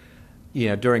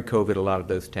during COVID, a lot of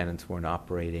those tenants weren't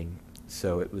operating,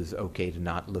 so it was okay to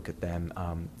not look at them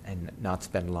and not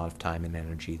spend a lot of time and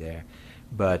energy there.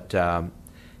 But a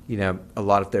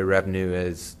lot of their revenue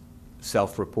is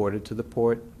self-reported to the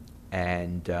port,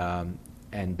 and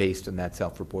based on that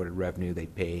self-reported revenue, they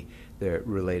pay their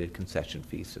related concession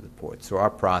fees to the port. So our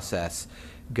process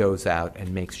goes out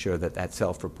and makes sure that that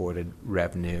self-reported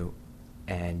revenue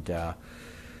and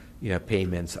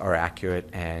payments are accurate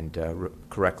and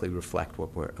correctly reflect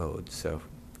what we're owed. So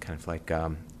kind of like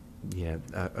a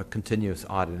continuous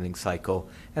auditing cycle,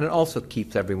 and it also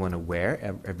keeps everyone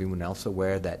else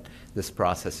aware that this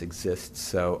process exists.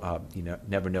 So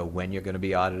never know when you're going to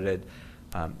be audited.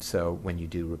 So when you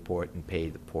do report and pay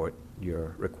the port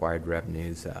your required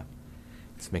revenues,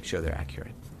 let's make sure they're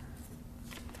accurate.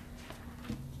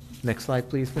 Next slide,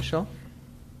 please, Michelle.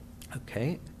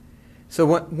 Okay. So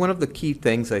one of the key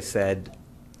things I said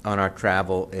on our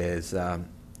travel is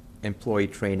employee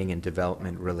training and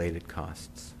development related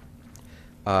costs.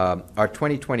 Our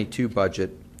 2022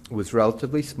 budget was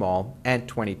relatively small, and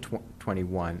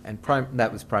 2021, and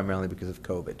that was primarily because of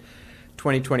COVID.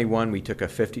 2021, we took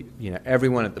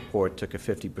everyone at the port took a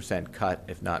 50% cut,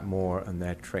 if not more, on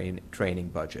their training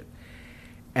budget.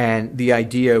 And the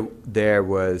idea there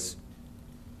was,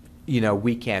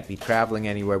 we can't be traveling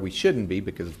anywhere we shouldn't be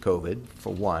because of COVID,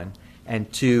 for one,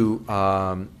 and two,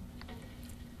 the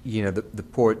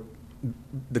port,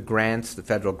 the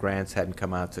federal grants hadn't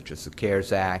come out, such as the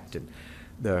CARES Act and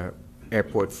the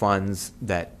airport funds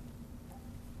that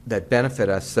benefit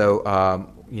us.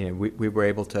 So, we were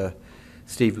able to,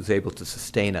 Steve was able to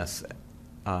sustain us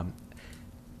and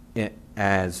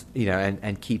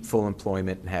keep full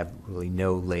employment and have really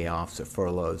no layoffs or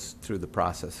furloughs through the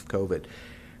process of COVID.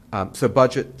 So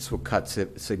budgets were cut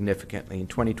significantly. In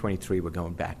 2023, we're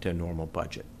going back to a normal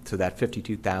budget. So that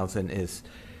 $52,000 is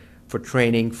for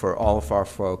training for all of our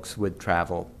folks with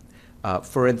travel.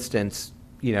 For instance,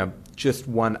 just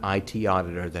one IT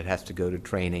auditor that has to go to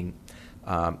training,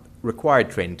 required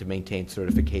training to maintain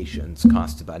certifications,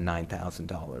 costs about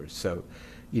 $9,000. So,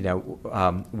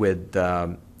 with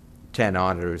 10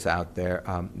 auditors out there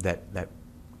that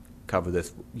cover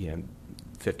this,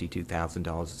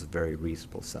 $52,000 is a very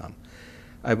reasonable sum.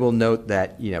 I will note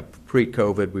that,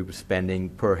 pre-COVID, we were spending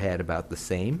per head about the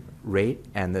same rate,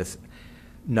 and this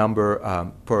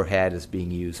number per head is being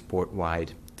used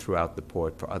port-wide throughout the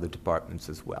port for other departments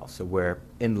as well. So we're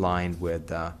in line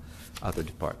with other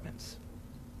departments.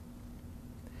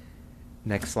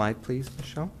 Next slide, please,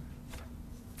 Michelle.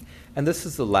 And this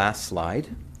is the last slide.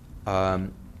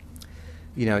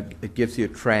 It gives you a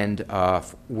trend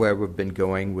of where we've been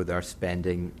going with our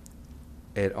spending.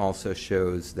 It also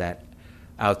shows that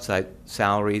outside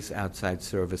salaries, outside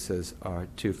services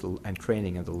and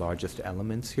training are the largest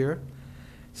elements here.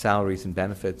 Salaries and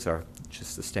benefits are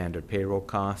just the standard payroll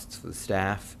costs for the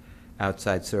staff.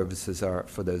 Outside services are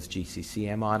for those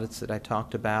GCCM audits that I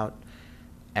talked about.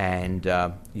 And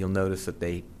you'll notice that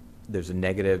there's a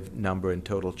negative number in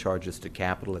total charges to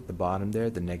capital at the bottom there,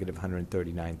 the negative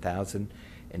 $139,000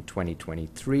 in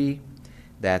 2023.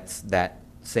 That's that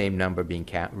same number being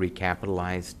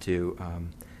recapitalized to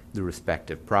the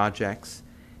respective projects.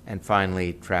 And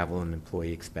finally, travel and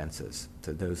employee expenses.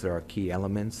 So those are our key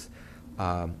elements.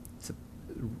 It's a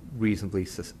reasonably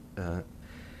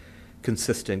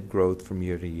consistent growth from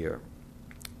year to year.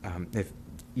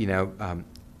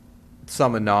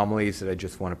 Some anomalies that I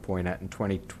just want to point out. In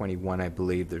 2021, I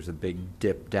believe there's a big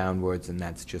dip downwards, and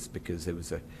that's just because there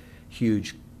was a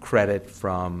huge credit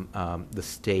from the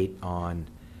state on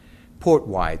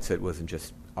port-wide, so it wasn't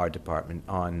just our department,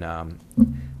 on I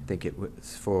think it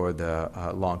was for the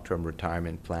long-term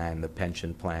retirement plan, the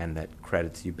pension plan that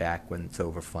credits you back when it's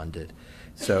overfunded.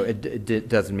 So it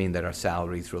doesn't mean that our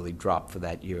salaries really dropped for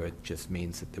that year. It just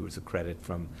means that there was a credit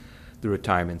from the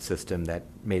retirement system that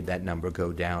made that number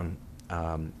go down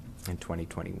in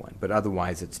 2021. But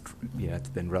otherwise, it's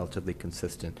been relatively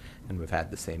consistent, and we've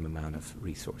had the same amount of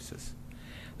resources.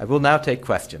 I will now take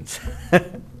questions.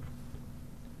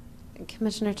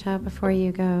 Commissioner Cho, before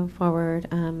you go forward,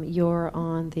 you're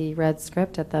on the red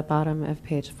script at the bottom of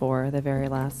page 4, the very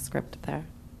last script there.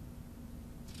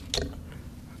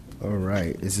 All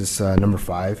right. Is this number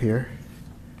 5 here?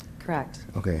 Correct.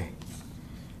 Okay.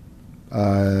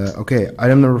 Okay.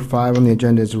 Item number 5 on the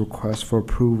agenda is a request for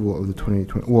approval of the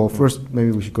 2020. Well, first,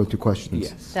 maybe we should go to questions.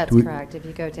 Yes. That's correct. If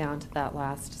you go down to that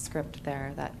last script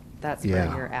there, that's where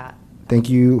Yeah. you're at. Thank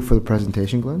you for the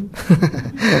presentation, Glenn.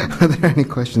 Are there any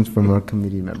questions from our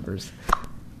committee members?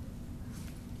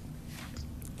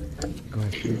 Go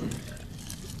ahead, Steve.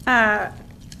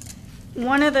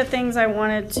 One of the things I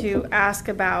wanted to ask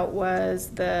about was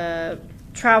the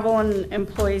travel and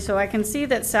employees. So I can see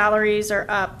that salaries are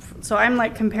up. So I'm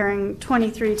like comparing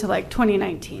 23 to like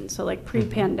 2019, so like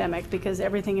pre-pandemic, because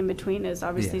everything in between is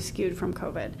obviously skewed from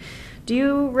COVID. Do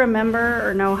you remember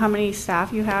or know how many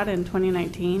staff you had in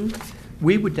 2019?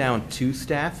 We were down 2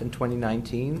 staff in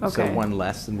 2019, so Okay. 1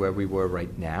 less than where we were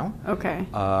right now. Okay.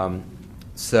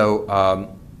 So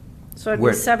it'd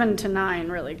we're- be 7 to 9,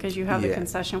 really, because you have the Yeah.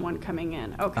 concession one coming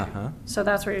in. Okay. Uh-huh. So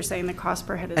that's where you're saying the cost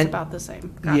per head is And- about the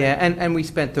same. Got Yeah, it. and we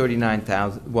spent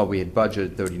 $39,000, well, we had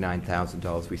budgeted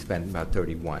 $39,000, we spent about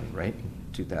 31, right, in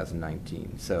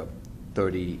 2019, so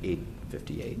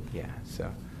 38.58, yeah,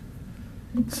 so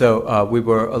we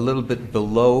were a little bit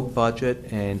below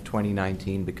budget in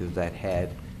 2019 because that had,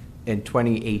 in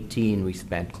 2018, we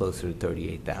spent closer to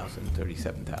 38,000,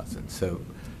 37,000, so,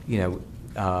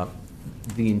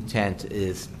 the intent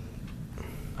is,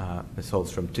 Ms.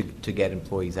 Holstrom, to get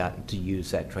employees out and to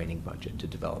use that training budget to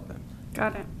develop them.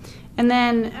 Got it. And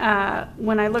then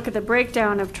when I look at the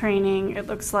breakdown of training, it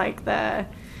looks like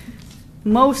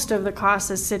most of the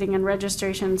cost is sitting in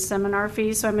registration seminar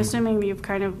fees. So I'm assuming you've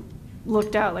kind of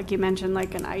looked out, like you mentioned,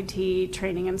 like an IT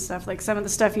training and stuff, like some of the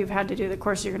stuff you've had to do, the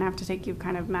course you're going to have to take, you've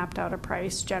kind of mapped out a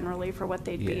price generally for what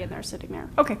they'd be, Yeah. and they're sitting there.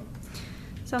 Okay.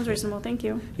 Sounds reasonable. Thank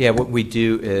you. Yeah, what we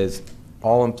do is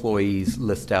all employees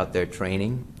list out their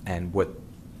training and what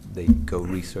they go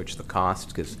research the cost,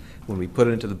 because when we put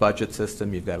it into the budget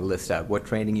system, you've got to list out what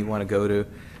training you want to go to,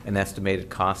 an estimated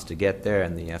cost to get there,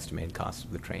 and the estimated cost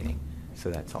of the training. So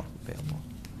that's all available.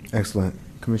 Excellent.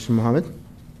 Commissioner Mohammed?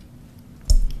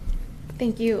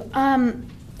 Thank you.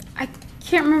 I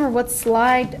can't remember what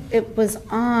slide it was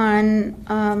on.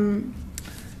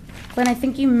 Glenn, I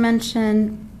think you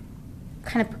mentioned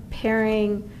kind of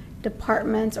preparing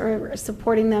departments or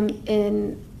supporting them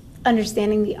in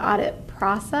understanding the audit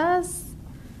process.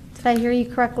 Did I hear you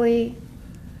correctly?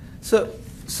 So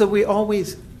we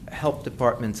always help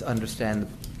departments understand,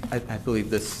 I believe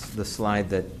the slide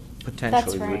that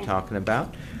potentially we were right. talking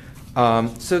about.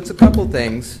 So it's a couple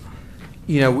things.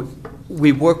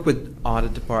 We work with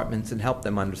audit departments and help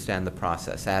them understand the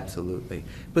process, absolutely.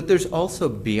 But there's also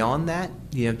beyond that,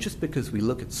 just because we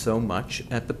look at so much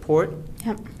at the port,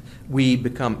 Yep. we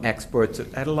become experts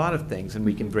at a lot of things, and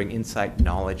we can bring insight and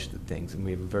knowledge to things, and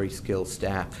we have a very skilled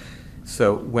staff.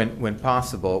 So when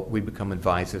possible, we become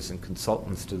advisors and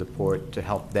consultants to the port to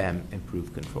help them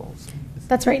improve controls.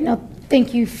 That's right. No,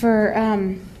 thank you for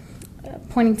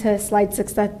pointing to slide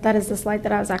 6. That is the slide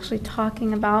that I was actually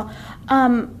talking about.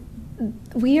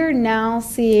 We are now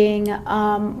seeing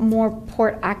more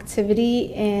port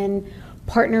activity in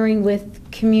partnering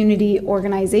with community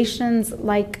organizations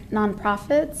like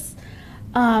nonprofits.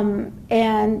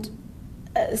 And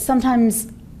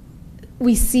sometimes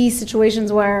we see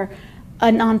situations where a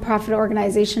nonprofit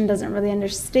organization doesn't really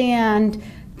understand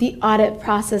the audit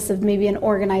process of maybe an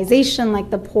organization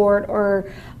like the port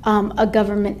or a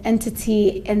government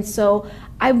entity. And so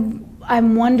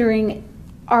I'm wondering,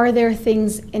 are there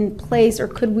things in place, or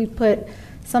could we put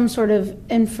some sort of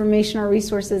information or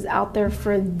resources out there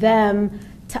for them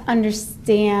to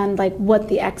understand like what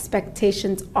the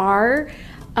expectations are,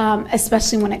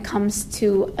 especially when it comes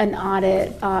to an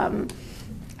audit?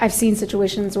 I've seen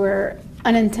situations where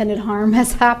unintended harm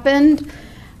has happened.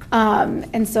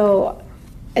 And so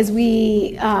as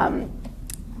we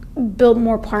build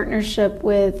more partnership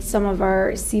with some of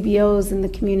our CBOs in the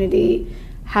community,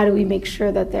 how do we make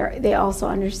sure that they also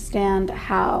understand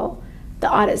how the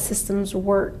audit systems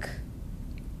work?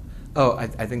 Oh, I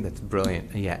think that's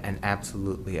brilliant. Yeah, and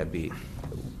absolutely,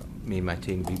 me and my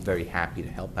team would be very happy to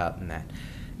help out in that.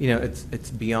 It's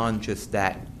beyond just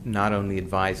that, not only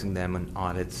advising them on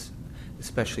audits,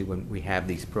 especially when we have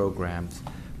these programs,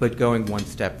 but going one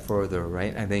step further,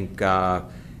 right? I think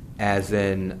as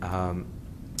in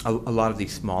a lot of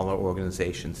these smaller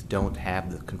organizations don't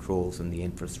have the controls and the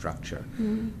infrastructure.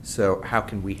 So how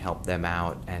can we help them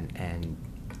out and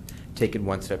take it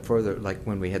one step further, like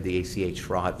when we had the ACH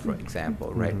fraud, for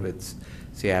example, right, with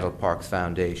Seattle Parks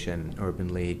Foundation,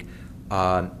 Urban League.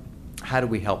 How do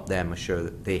we help them assure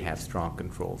that they have strong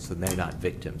controls so they're not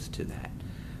victims to that?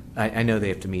 I know they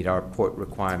have to meet our port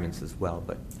requirements as well,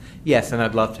 but yes, and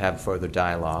I'd love to have further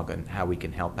dialogue on how we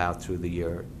can help out through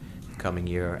the coming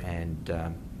year,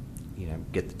 and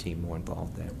get the team more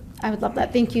involved there. I would love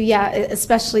that. Thank you. Yeah,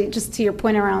 especially just to your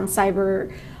point around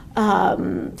cyber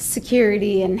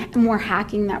security and more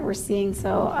hacking that we're seeing.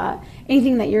 So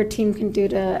anything that your team can do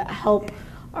to help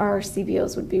our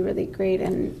CBOs would be really great,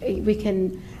 and we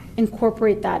can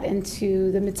incorporate that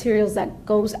into the materials that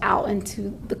goes out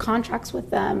into the contracts with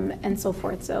them and so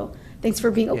forth. So thanks for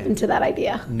being open to that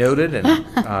idea. Noted, and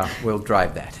we'll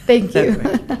drive that. Thank you.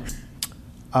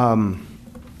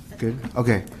 Good.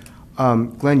 Okay.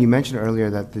 Glenn, you mentioned earlier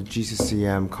that the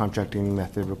GCCM contracting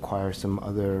method requires some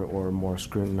other or more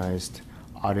scrutinized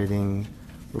auditing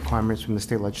requirements from the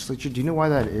state legislature. Do you know why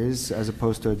that is, as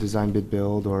opposed to a design bid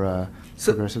build or a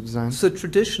progressive design? So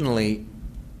traditionally,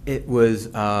 it was,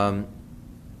 governments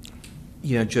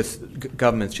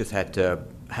just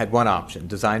had one option,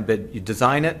 design bid. You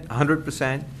design it 100%,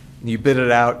 and you bid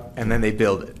it out, and then they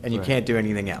build it, and you can't do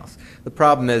anything else. The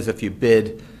problem is if you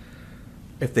bid,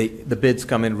 if the bids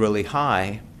come in really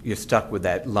high, you're stuck with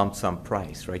that lump sum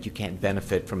price, right? You can't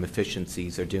benefit from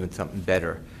efficiencies or doing something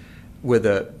better. With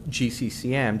a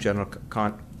GCCM, General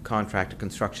Contractor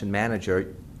Construction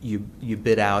Manager, you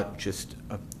bid out just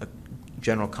a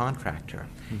general contractor.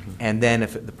 And then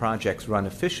if the projects run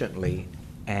efficiently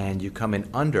and you come in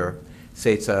under,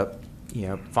 say it's a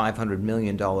 $500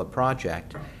 million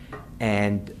project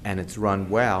and it's run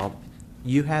well,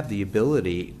 you have the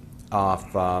ability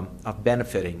of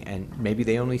benefiting, and maybe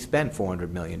they only spent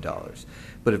 $400 million.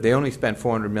 But if they only spent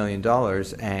 $400 million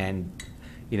and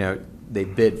they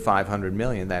bid $500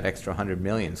 million, that extra $100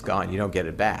 million is gone. You don't get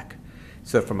it back.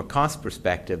 So from a cost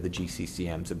perspective, the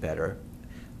GCCMs are better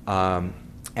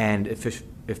and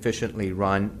efficiently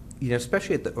run.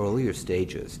 Especially at the earlier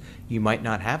stages, you might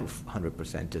not have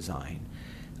 100% design.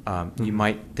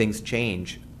 Things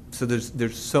change. So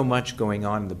there's so much going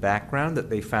on in the background that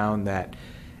they found that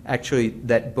actually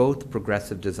that both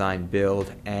progressive design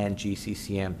build and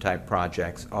GCCM type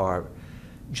projects are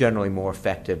generally more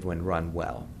effective when run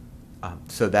well.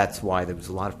 So that's why there was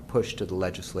a lot of push to the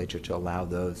legislature to allow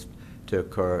those to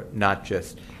occur, not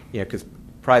just, because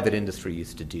private industry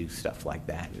used to do stuff like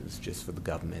that. It was just for the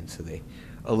government, so they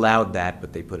allowed that,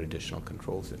 but they put additional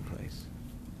controls in place.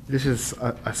 This is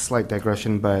a slight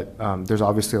digression, but there's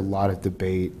obviously a lot of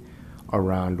debate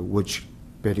around which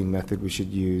bidding method we should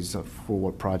use for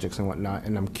what projects and whatnot.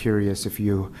 And I'm curious if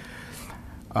the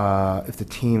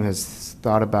team has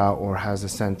thought about or has a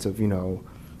sense of,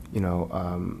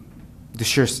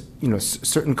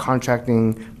 certain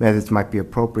contracting methods might be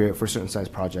appropriate for certain size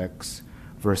projects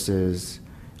versus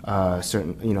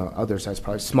certain, other size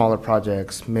projects, smaller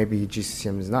projects. Maybe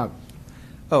GCCM is not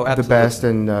the best,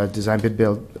 and design bid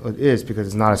build is, because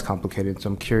it's not as complicated.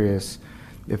 So I'm curious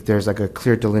if there's like a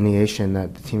clear delineation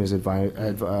that the team has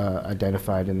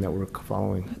identified and that we're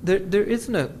following. There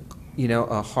isn't a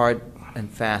hard and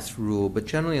fast rule, but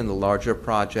generally in the larger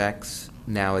projects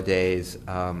nowadays,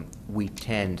 we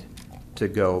tend to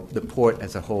go, the port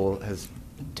as a whole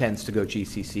tends to go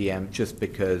GCCM just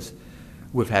because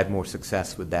we've had more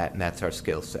success with that, and that's our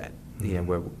skill set,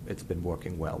 where it's been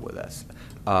working well with us.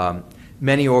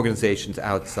 Many organizations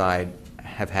outside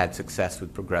have had success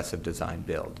with progressive design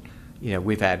build.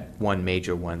 We've had one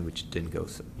major one which didn't go,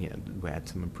 we had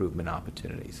some improvement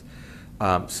opportunities.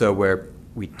 So where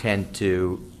we tend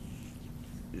to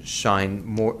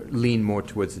lean more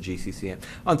towards the GCCM.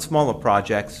 On smaller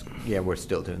projects, we're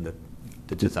still doing the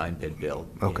design bid build.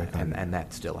 Okay. And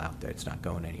that's still out there. It's not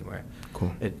going anywhere.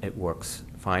 Cool. It works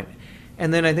fine.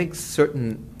 And then I think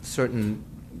certain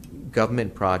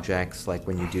government projects, like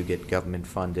when you do get government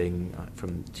funding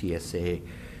from TSA,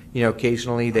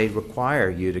 occasionally they require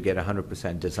you to get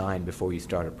 100% design before you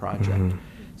start a project.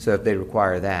 So if they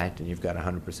require that and you've got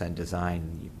 100%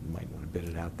 design, you might want to bid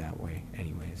it out that way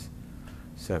anyways.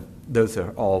 So those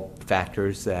are all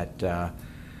factors that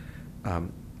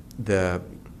the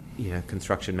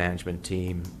construction management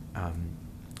team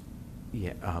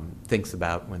thinks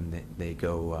about when they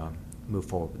go move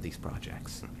forward with these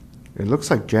projects. It looks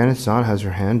like Janice Zahn has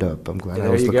her hand up. I'm glad I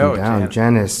There was you looking go, down.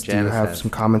 Janice, do you have has.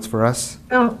 some comments for us?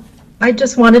 Oh, I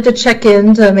just wanted to check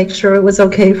in to make sure it was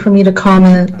okay for me to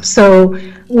comment. So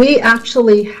we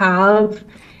actually have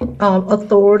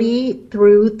authority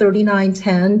through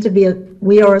 3910 to be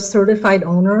we are a certified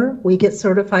owner. We get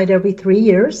certified every 3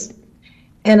 years.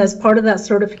 And as part of that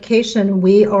certification,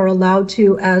 we are allowed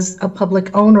to, as a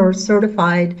public owner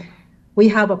certified, we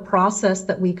have a process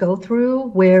that we go through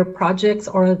where projects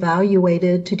are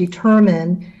evaluated to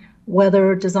determine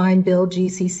whether design build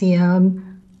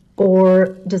GCCM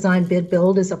or design bid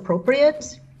build is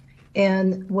appropriate.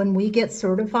 And when we get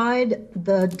certified,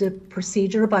 the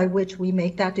procedure by which we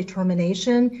make that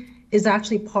determination is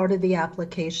actually part of the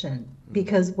application.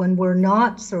 Because when we're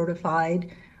not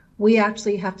certified, we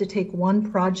actually have to take one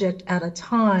project at a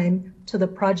time to the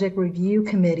project review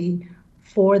committee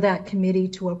for that committee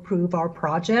to approve our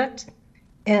project.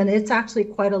 And it's actually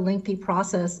quite a lengthy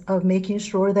process of making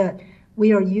sure that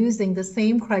we are using the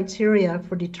same criteria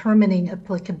for determining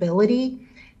applicability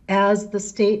as the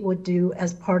state would do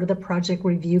as part of the project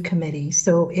review committee.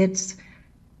 So it's,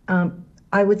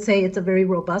 I would say it's a very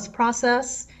robust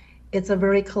process. It's a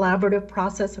very collaborative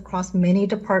process across many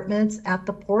departments at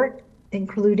the port,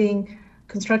 including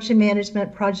construction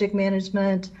management, project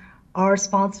management, our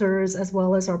sponsors, as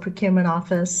well as our procurement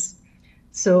office.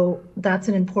 So that's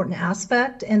an important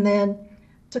aspect. And then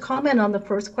to comment on the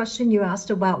first question you asked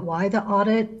about why the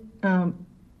audit,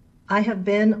 I have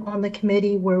been on the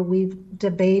committee where we've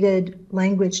debated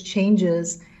language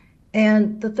changes,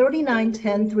 and the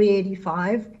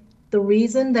 3910-385, the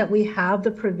reason that we have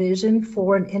the provision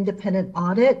for an independent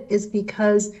audit is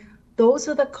because those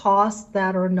are the costs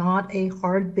that are not a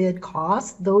hard bid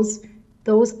cost. Those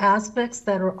aspects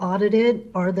that are audited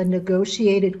are the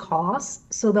negotiated costs.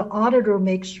 So the auditor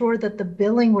makes sure that the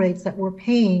billing rates that we're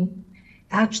paying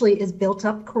actually is built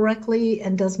up correctly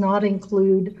and does not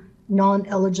include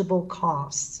non-eligible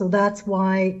costs. So that's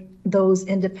why those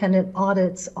independent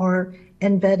audits are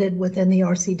embedded within the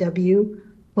RCW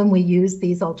when we use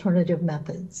these alternative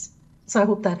methods. So I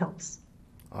hope that helps.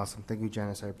 Awesome. Thank you,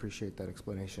 Janice. I appreciate that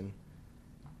explanation.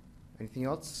 Anything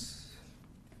else?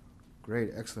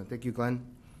 Great. Excellent. Thank you, Glenn.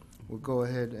 We'll go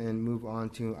ahead and move on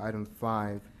to item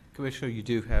 5. Commissioner, you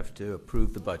do have to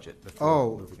approve the budget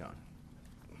before moving on.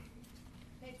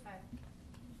 Page 5.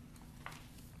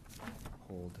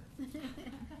 Hold.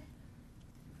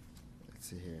 Let's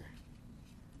see here.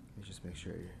 Let me just make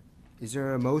sure. Is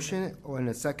there a motion or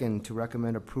a second to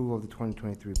recommend approval of the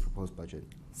 2023 proposed budget?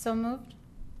 So moved.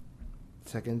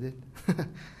 Seconded? The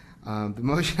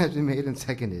motion has been made and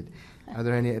seconded. Are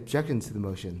there any objections to the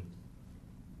motion?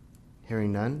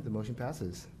 Hearing none, the motion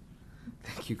passes.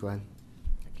 Thank you, Glenn.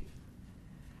 Thank you.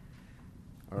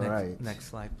 All right. Next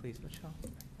slide, please, Michelle.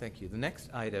 Thank you. The next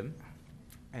item,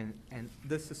 and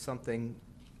this is something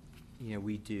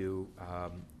we do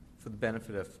for the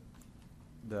benefit of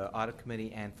the audit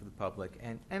committee and for the public,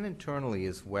 and internally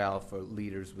as well for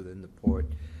leaders within the port.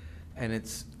 And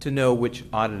it's to know which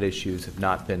audit issues have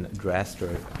not been addressed or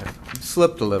have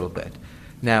slipped a little bit.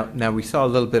 Now we saw a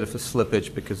little bit of a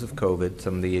slippage because of COVID.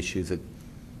 Some of the issues that,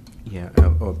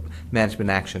 or management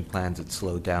action plans that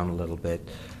slowed down a little bit,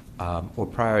 or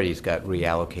priorities got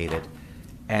reallocated.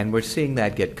 And we're seeing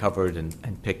that get covered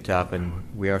and picked up, and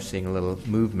we are seeing a little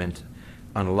movement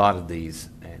on a lot of these,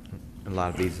 and a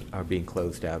lot of these are being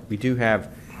closed out. We do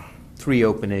have 3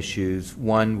 open issues,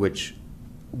 one which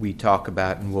we talk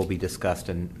about and will be discussed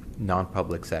in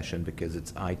non-public session because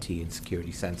it's IT and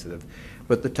security sensitive.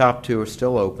 But the top 2 are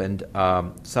still opened.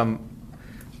 Some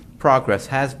progress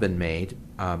has been made,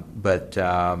 but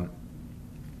of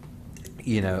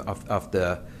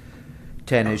the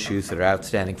 10 issues that are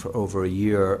outstanding for over a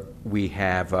year, we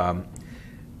have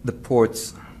the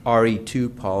port's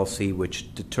RE2 policy,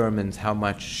 which determines how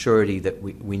much surety that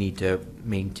we need to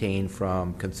maintain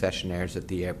from concessionaires at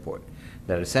the airport.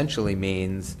 That essentially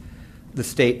means the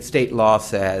state law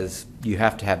says you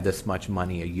have to have this much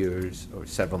money, a year's or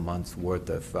several months worth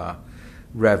of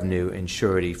revenue and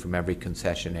surety from every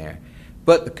concessionaire.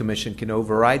 But the commission can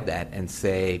override that and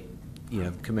say,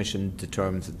 the commission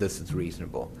determines that this is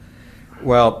reasonable.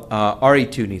 Well,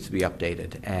 RE2 needs to be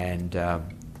updated, and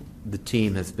the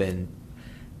team has been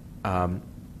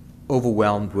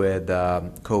overwhelmed with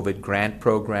COVID grant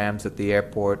programs at the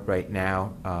airport right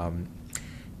now,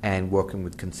 and working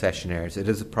with concessionaires. It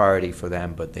is a priority for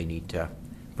them, but they need to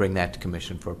bring that to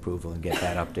commission for approval and get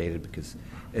that updated because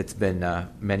it's been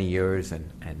many years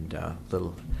and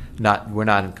we're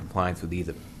not in compliance with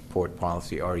either port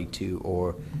policy, RE2,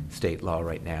 or state law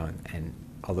right now. And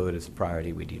although it is a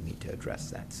priority, we do need to address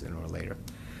that sooner or later.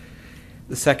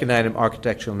 The second item,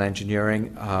 architectural and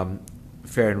engineering.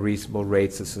 Fair and reasonable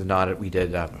rates. This is an audit we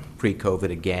did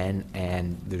pre-COVID again,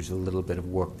 and there's a little bit of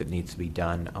work that needs to be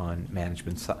done on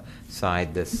management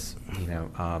side. This,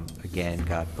 again,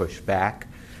 got pushed back.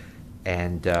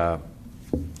 And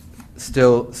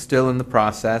still in the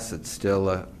process. It's still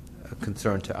a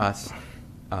concern to us,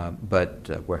 but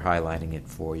we're highlighting it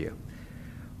for you.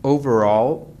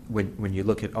 Overall, when you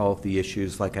look at all of the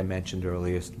issues, like I mentioned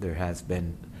earlier, there has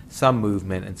been some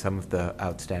movement, and some of the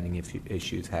outstanding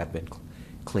issues have been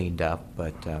cleaned up,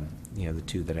 but the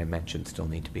two that I mentioned still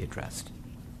need to be addressed.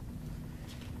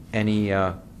 Any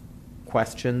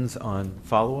questions on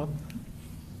follow-up?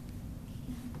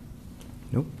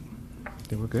 Nope.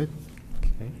 They were good.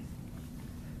 Okay.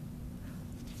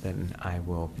 Then I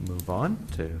will move on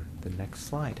to the next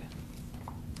slide.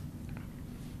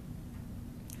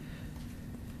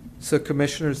 So,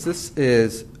 Commissioners, this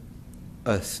is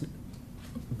a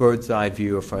bird's eye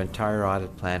view of our entire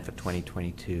audit plan for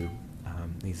 2022.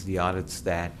 These are the audits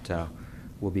that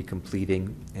we'll be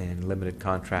completing in limited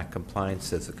contract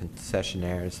compliance as a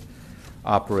concessionaires,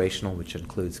 operational, which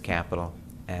includes capital,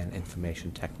 and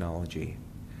information technology.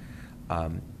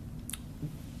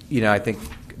 I think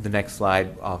the next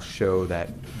slide I'll show that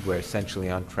we're essentially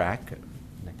on track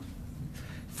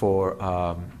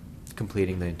for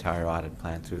completing the entire audit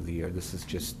plan through the year. This is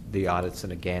just the audits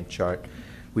in a Gantt chart.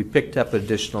 We picked up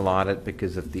additional audit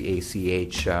because of the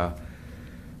ACH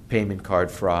payment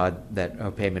fraud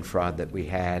that we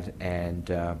had,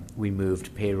 and we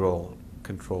moved payroll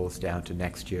controls down to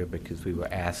next year because we were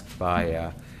asked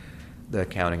by the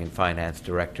accounting and finance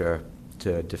director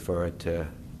to defer it to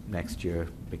next year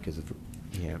because of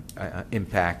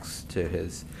impacts to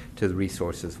the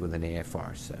resources within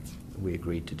AFR. So we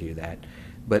agreed to do that.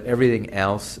 But everything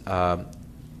else,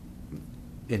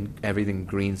 everything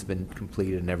green's been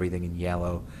completed, and everything in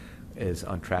yellow is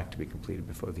on track to be completed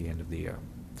before the end of the year.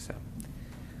 So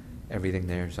everything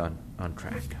there is on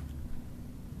track.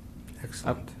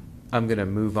 Excellent. I'm going to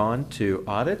move on to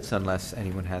audits unless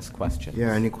anyone has questions.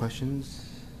 Yeah, any questions?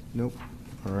 Nope.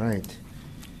 All right.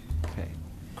 Okay.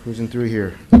 Cruising through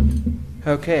here.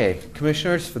 Okay,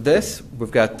 Commissioners, for this, we've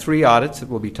got 3 audits that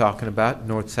we'll be talking about.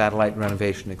 North Satellite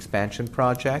Renovation Expansion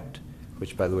Project,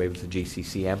 which, by the way, was a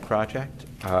GCCM project.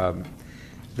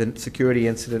 The Security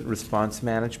Incident Response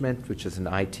Management, which is an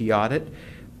IT audit.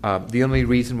 The only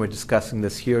reason we're discussing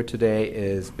this here today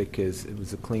is because it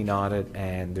was a clean audit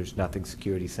and there's nothing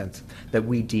security sensitive that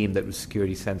we deemed that was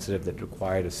security sensitive that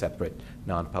required a separate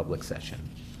non-public session.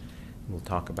 We'll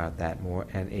talk about that more,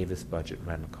 and Avis Budget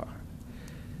Rental Car.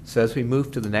 So as we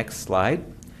move to the next slide,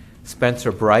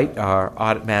 Spencer Bright, our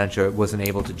audit manager, wasn't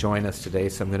able to join us today,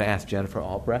 so I'm going to ask Jennifer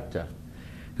Albrecht,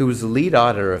 who was the lead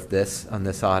auditor of this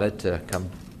audit, to come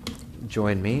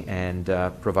join me and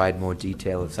provide more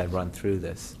detail as I run through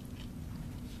this.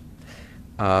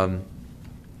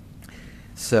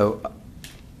 So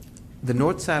the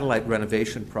North Satellite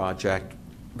Renovation Project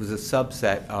was a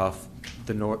subset of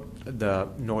the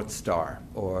North Star,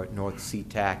 or North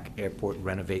SeaTac Airport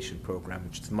Renovation Program,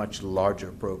 which is a much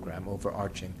larger program,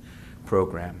 overarching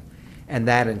program. And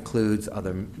that includes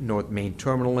other North Main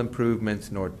Terminal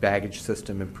improvements, North Baggage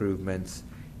System improvements,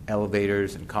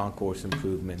 elevators and concourse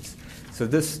improvements. So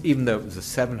this, even though it was a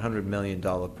 $700 million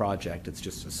project, it's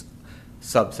just a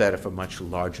subset of a much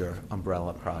larger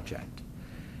umbrella project.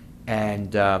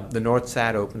 And the North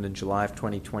Sat opened in July of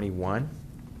 2021,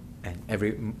 and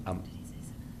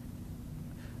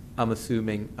I'm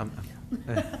assuming.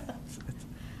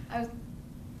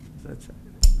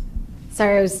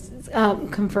 Sorry, I was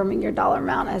confirming your dollar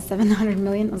amount as $700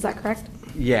 million. Was that correct?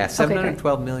 Yeah, $712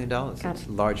 Okay, million. Got It's it.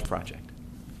 a large project.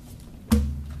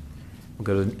 We'll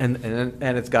go to, and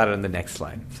it's got it on the next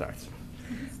slide. Sorry.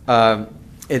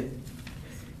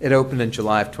 It opened in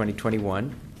July of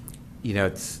 2021.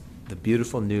 It's the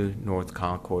beautiful new North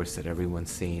Concourse that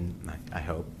everyone's seen, I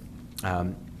hope.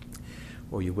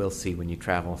 Or you will see when you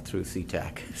travel through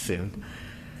SeaTac soon.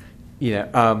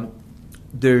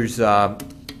 There's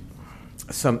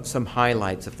some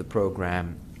highlights of the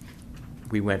program.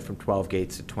 We went from 12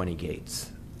 gates to 20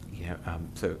 gates.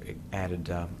 So it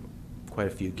added quite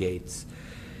a few gates.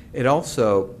 It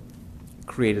also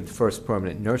created the first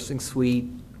permanent nursing suite,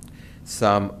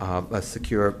 a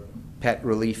secure pet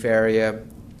relief area,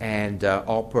 and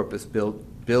all-purpose build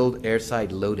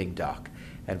airside loading dock.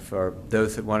 And for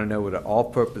those that want to know what an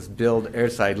all-purpose build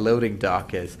airside loading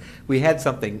dock is, we had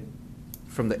something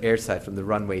from the airside, from the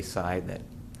runway side, that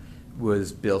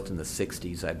was built in the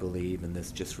 60s, I believe, and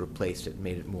this just replaced it,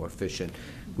 made it more efficient.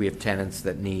 We have tenants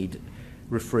that need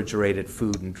refrigerated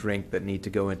food and drink that need to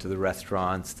go into the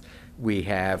restaurants. We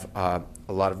have a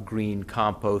lot of green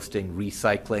composting,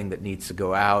 recycling that needs to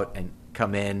go out and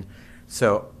come in.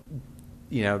 So,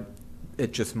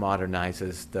 it just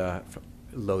modernizes the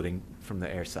loading from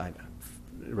the air side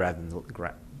rather than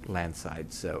the land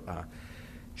side. So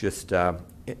just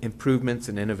improvements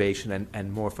and innovation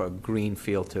and more of a green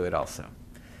feel to it also.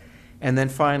 And then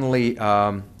finally,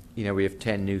 we have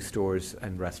 10 new stores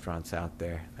and restaurants out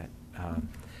there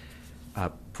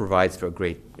that provides for a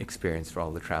great experience for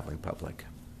all the traveling public.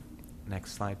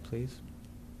 Next slide, please.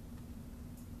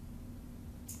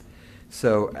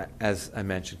 So, as I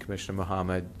mentioned, Commissioner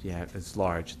Mohammed, it's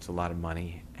large. It's a lot of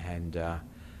money. And,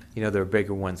 there are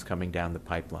bigger ones coming down the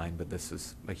pipeline, but this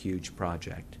is a huge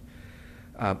project.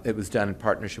 It was done in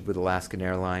partnership with Alaskan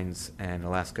Airlines, and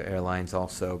Alaska Airlines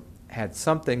also had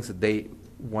some things that they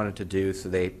wanted to do, so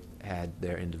they had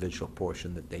their individual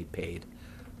portion that they paid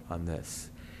on this.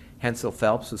 Hensel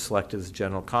Phelps was selected as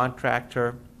general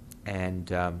contractor,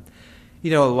 and a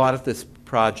lot of this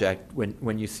project,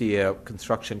 when you see a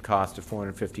construction cost of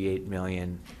 $458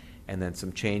 million and then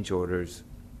some change orders,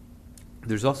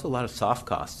 there's also a lot of soft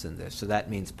costs in this. So that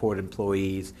means port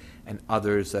employees and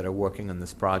others that are working on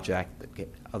this project, that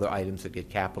get other items that get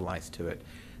capitalized to it.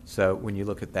 So when you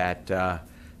look at that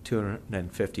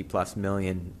 $250+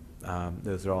 million,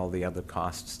 those are all the other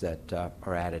costs that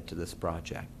are added to this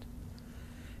project.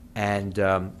 And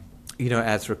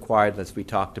as required, as we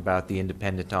talked about, the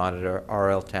independent auditor,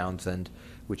 R.L. Townsend,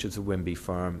 which is a Wimby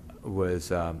firm,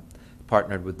 was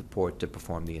partnered with the port to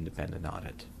perform the independent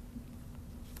audit.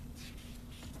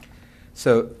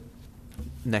 So,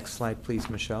 next slide, please,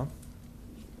 Michelle.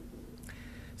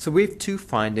 So we have two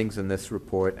findings in this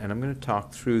report, and I'm going to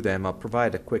talk through them. I'll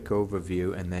provide a quick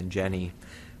overview, and then Jenny,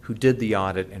 who did the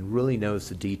audit and really knows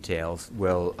the details,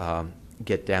 will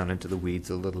get down into the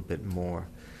weeds a little bit more.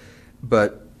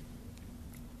 But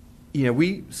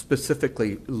we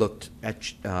specifically looked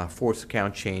at force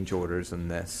account change orders in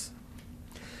this.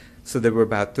 So there were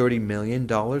about $30 million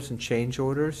in change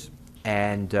orders,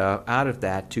 and out of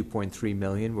that, $2.3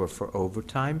 million were for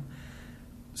overtime.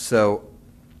 So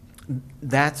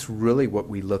that's really what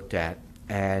we looked at.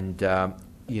 And,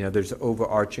 there's an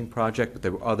overarching project, but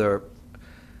there were other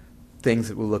things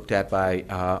that were looked at by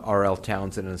R.L.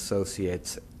 Townsend and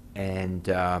Associates. And,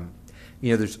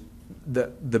 there's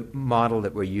the model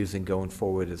that we're using going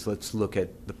forward is let's look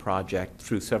at the project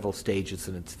through several stages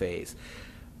in its phase,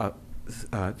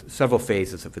 several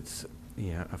phases of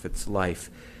its life.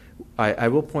 I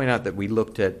will point out that we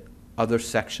looked at other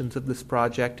sections of this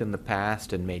project in the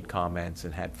past and made comments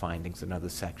and had findings in other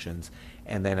sections.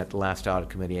 And then at the last audit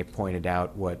committee, I pointed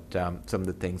out what some of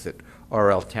the things that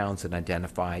R.L. Townsend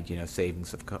identified,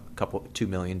 savings of $2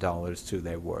 million through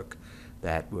their work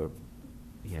that were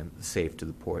saved to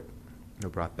the port or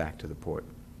brought back to the port.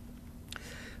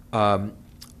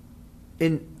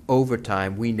 In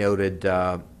overtime, we noted,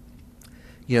 there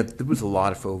was a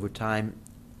lot of overtime.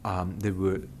 There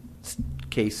were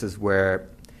cases where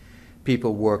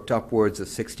people worked upwards of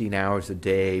 16 hours a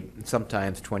day,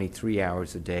 sometimes 23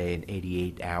 hours a day, and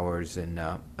 88 hours in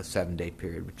a 7-day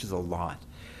period, which is a lot.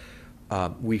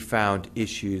 We found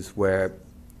issues where,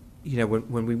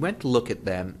 when we went to look at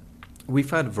them, we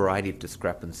found a variety of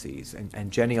discrepancies,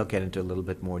 and Jenny will get into a little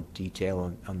bit more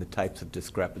detail on the types of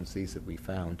discrepancies that we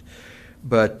found.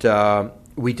 But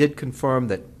we did confirm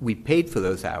that we paid for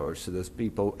those hours, so those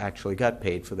people actually got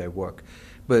paid for their work.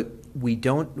 But we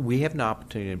have an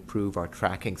opportunity to improve our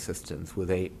tracking systems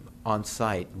with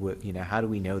on-site, how do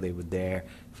we know they were there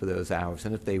for those hours?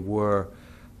 And if they were,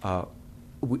 do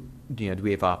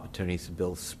we have opportunities to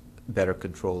build better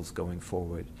controls going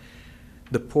forward?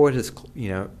 The port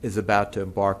is about to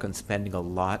embark on spending a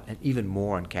lot and even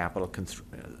more on capital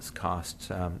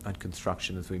costs on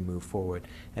construction as we move forward.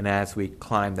 And as we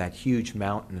climb that huge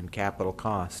mountain in capital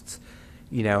costs,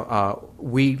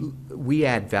 we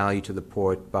add value to the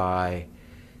port by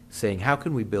saying, how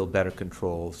can we build better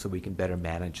controls so we can better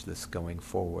manage this going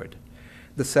forward?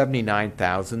 The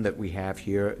 79,000 that we have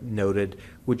here noted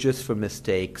were just for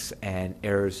mistakes and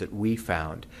errors that we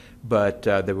found, but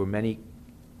there were many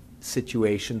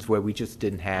situations where we just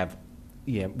didn't have,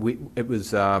 we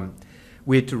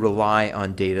had to rely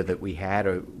on data that we had,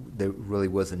 or there really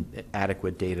wasn't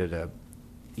adequate data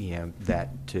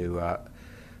to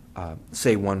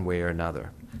say one way or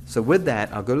another. So with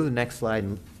that, I'll go to the next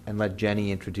slide and let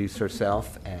Jenny introduce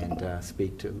herself and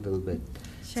speak to a little bit.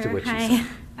 Sure. Hi,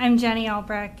 I'm Jenny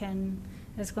Albrecht, and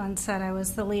as Glenn said, I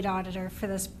was the lead auditor for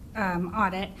this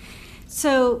audit.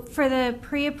 So for the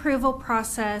pre-approval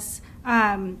process,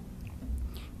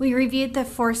 we reviewed the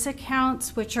force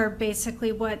accounts, which are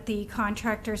basically what the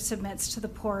contractor submits to the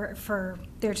port for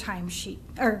their timesheet,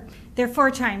 or their 4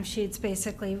 timesheets.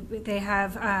 Basically, they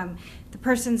have the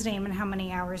person's name and how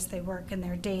many hours they work in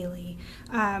their daily.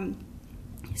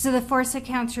 So the force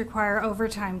accounts require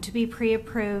overtime to be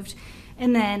pre-approved,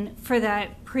 and then for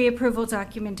that pre-approval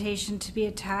documentation to be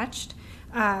attached,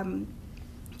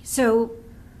 So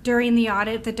during the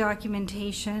audit, the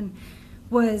documentation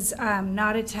was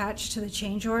not attached to the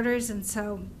change orders, and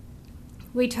so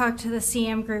we talked to the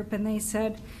CM group, and they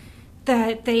said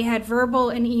that they had verbal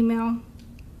and email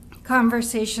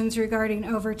conversations regarding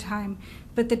overtime,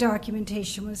 but the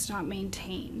documentation was not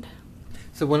maintained.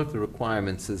 So one of the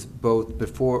requirements is both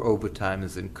before overtime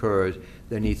is incurred,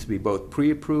 there needs to be both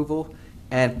pre-approval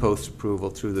and post-approval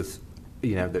through this,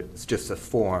 it's just a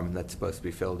form that's supposed to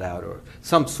be filled out or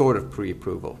some sort of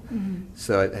pre-approval. Mm-hmm.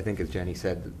 So I think as Jenny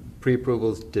said,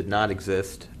 pre-approvals did not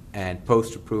exist, and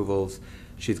post-approvals,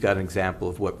 she's got an example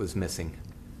of what was missing.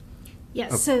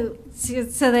 Yes, so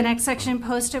the next section,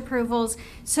 post-approvals.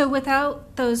 So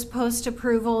without those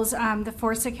post-approvals, the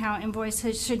force account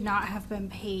invoices should not have been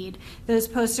paid. Those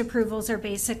post-approvals are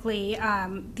basically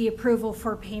the approval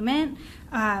for payment.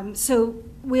 So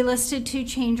we listed 2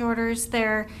 change orders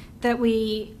there that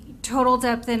we totaled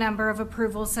up the number of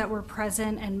approvals that were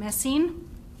present and missing.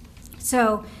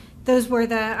 So those were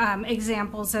the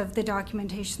examples of the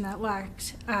documentation that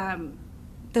lacked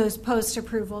those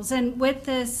post-approvals. And with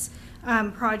this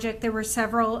project, there were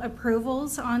several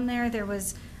approvals on there. There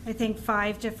was, I think,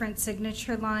 5 different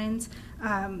signature lines.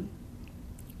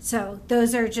 So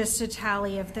those are just a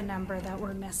tally of the number that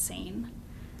were missing.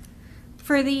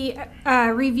 For the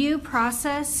review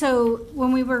process, so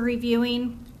when we were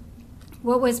reviewing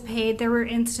what was paid, there were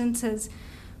instances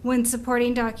when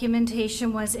supporting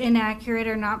documentation was inaccurate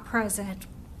or not present,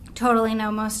 totaling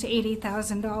almost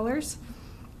 $80,000.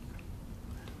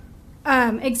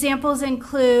 Examples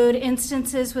include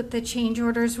instances with the change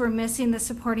orders were missing the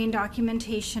supporting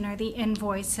documentation or the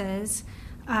invoices,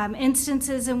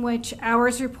 instances in which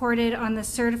hours reported on the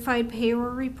certified payroll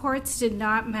reports did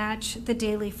not match the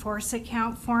daily force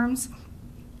account forms.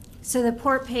 So the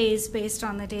port pays based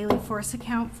on the daily force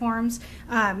account forms,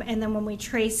 and then when we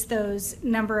trace those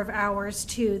number of hours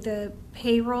to the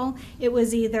payroll, it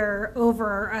was either over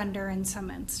or under in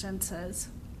some instances.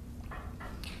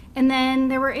 And then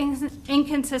there were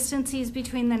inconsistencies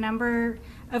between the number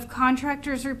of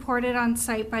contractors reported on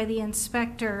site by the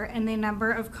inspector and the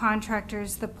number of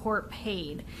contractors the port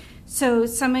paid. So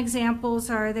some examples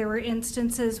are there were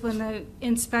instances when the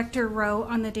inspector wrote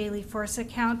on the daily force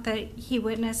account that he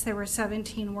witnessed there were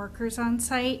 17 workers on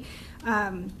site,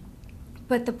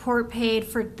 but the port paid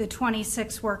for the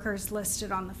 26 workers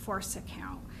listed on the force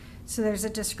account. So there's a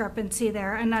discrepancy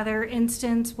there. Another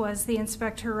instance was the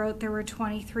inspector wrote there were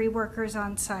 23 workers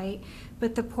on site,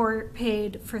 but the port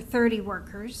paid for 30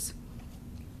 workers.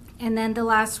 And then the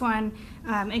last one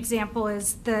example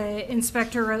is the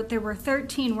inspector wrote there were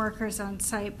 13 workers on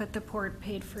site, but the port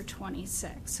paid for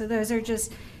 26. So those are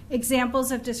just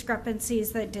examples of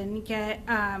discrepancies that didn't get,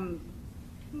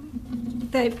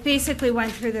 that basically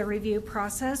went through the review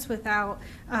process without,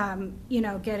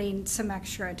 getting some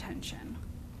extra attention.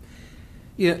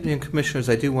 Yeah, and Commissioners,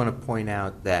 I do want to point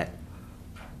out that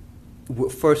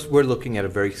first, we're looking at a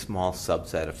very small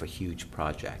subset of a huge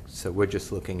project. So we're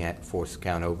just looking at force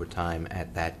account overtime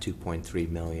at that $2.3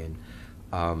 million.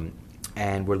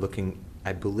 And we're looking,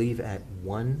 I believe, at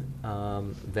one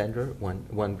vendor,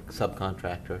 one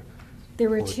subcontractor. There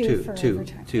were or two for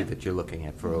overtime. Two that you're looking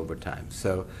at for overtime.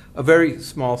 So a very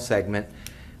small segment.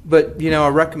 But,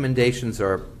 our recommendations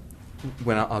are,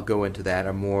 when I'll go into that,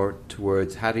 are more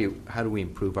towards how do we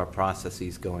improve our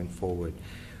processes going forward.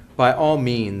 By all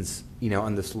means,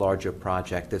 on this larger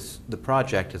project, the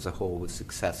project as a whole was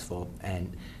successful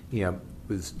and,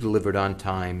 was delivered on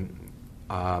time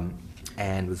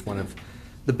and was one of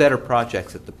the better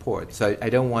projects at the port. So I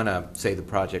don't want to say the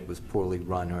project was poorly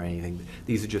run or anything.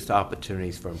 These are just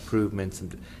opportunities for improvements,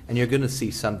 and you're going to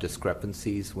see some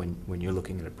discrepancies when you're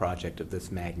looking at a project of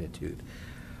this magnitude.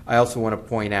 I also want to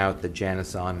point out that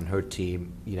Janice On and her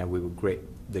team, we were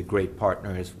great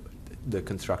partners, the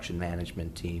construction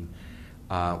management team.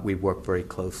 We work very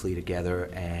closely together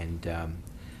and,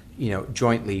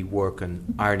 jointly work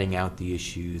on ironing out the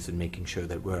issues and making sure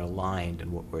that we're aligned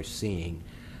in what we're seeing.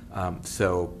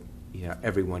 So,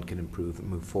 everyone can improve and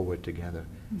move forward together.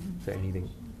 Mm-hmm. Is there anything?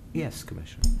 Yes,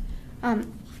 Commissioner.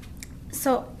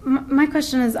 So my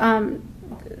question is,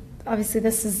 obviously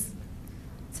this is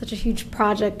such a huge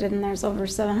project and there's over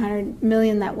 $700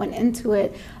 million that went into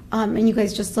it. And you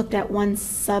guys just looked at one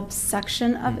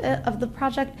subsection of it, of the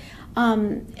project.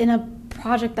 In a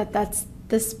project that's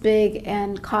this big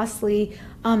and costly,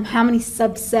 how many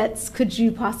subsets could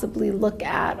you possibly look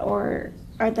at, or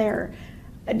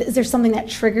is there something that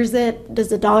triggers it? Does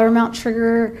the dollar amount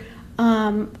trigger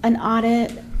an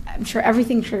audit? I'm sure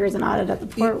everything triggers an audit at the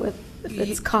port if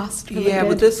it's cost related. Yeah,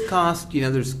 with this cost,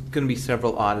 there's going to be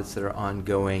several audits that are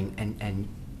ongoing, and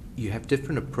you have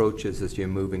different approaches as you're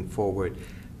moving forward.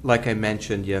 Like I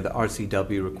mentioned, the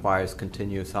RCW requires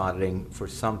continuous auditing for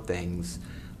some things.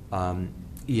 So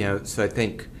I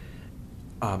think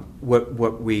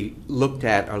what we looked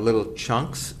at are little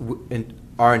chunks in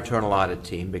our internal audit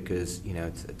team, because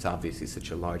it's obviously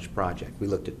such a large project. We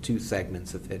looked at two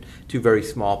segments of it, two very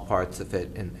small parts of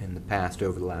it in the past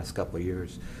over the last couple of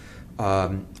years.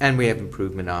 And we have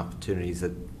improvement opportunities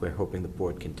that we're hoping the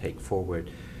board can take forward.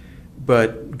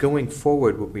 But going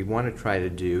forward, what we want to try to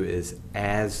do is,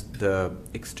 as the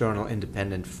external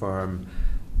independent firm,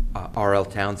 R.L.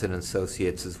 Townsend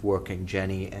Associates, is working,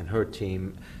 Jenny and her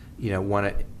team,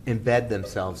 want to embed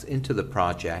themselves into the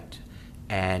project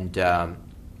and,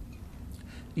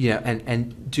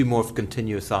 and do more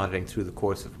continuous auditing through the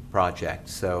course of the project.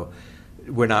 So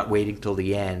we're not waiting till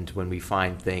the end when we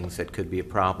find things that could be a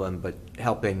problem, but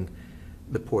helping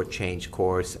the port change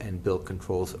course and build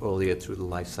controls earlier through the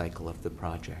life cycle of the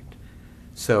project.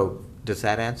 So does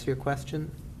that answer your question?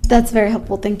 That's very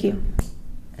helpful. Thank you.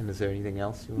 And is there anything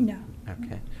else you want? No.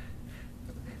 Okay.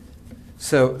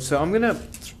 So I'm going to,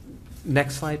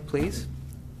 next slide, please.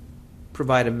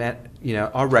 Provide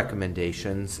our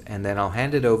recommendations, and then I'll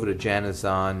hand it over to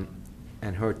Janazan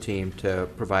and her team to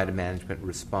provide a management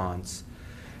response.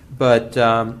 But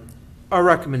our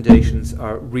recommendations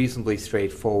are reasonably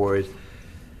straightforward.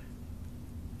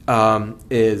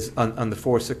 Is on the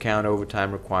force account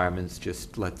overtime requirements,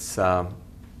 just let's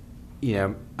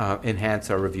enhance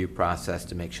our review process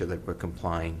to make sure that we're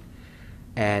complying.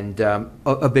 And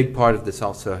a big part of this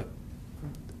also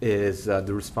is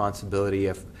the responsibility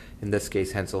of, in this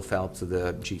case, Hensel Phelps of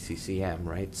the GCCM,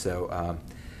 right? So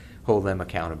hold them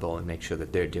accountable and make sure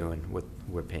that they're doing what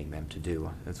we're paying them to do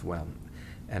as well.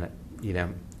 And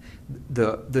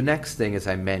the next thing, as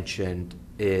I mentioned,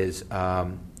 is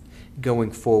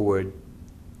going forward,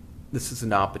 this is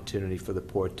an opportunity for the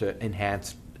port to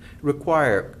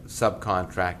require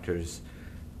subcontractors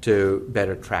to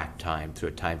better track time through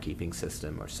a timekeeping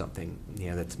system or something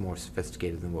that's more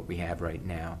sophisticated than what we have right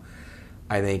now.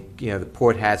 I think the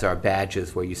port has our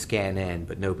badges where you scan in,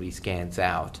 but nobody scans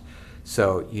out.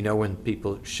 So when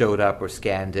people showed up or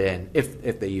scanned in,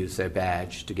 if they use their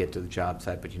badge to get to the job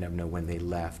site, but you never know when they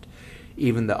left.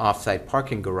 Even the off-site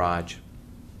parking garage,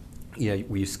 where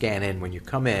you scan in when you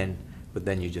come in, but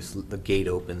then the gate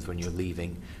opens when you're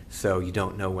leaving, so you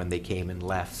don't know when they came and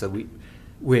left. So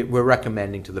we're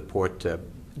recommending to the port to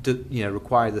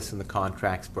require this in the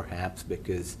contracts, perhaps,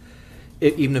 because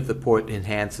even if the port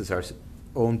enhances our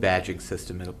own badging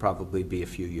system, it'll probably be a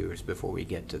few years before we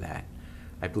get to that.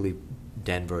 I believe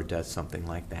Denver does something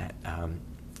like that.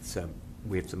 So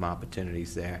we have some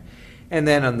opportunities there. And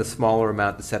then on the smaller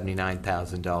amount, the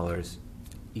 $79,000,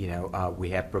 we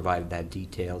have provided that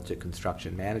detail to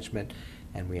construction management,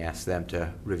 and we ask them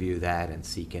to review that and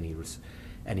seek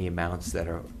any amounts that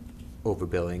are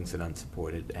overbillings and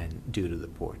unsupported and due to the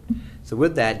port. So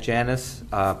with that, Janice,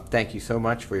 thank you so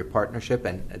much for your partnership,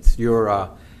 and it's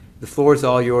the floor is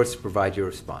all yours to provide your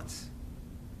response.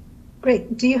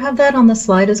 Great. Do you have that on the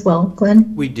slide as well,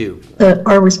 Glenn? We do.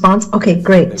 Our response? Okay,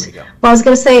 great. There we go. Well, I was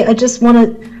going to say, I just want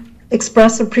to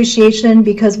express appreciation,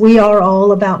 because we are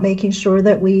all about making sure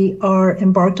that we are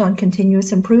embarked on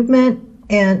continuous improvement,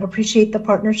 and appreciate the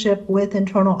partnership with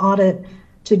internal audit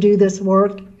to do this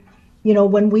work.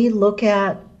 When we look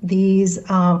at these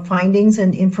findings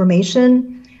and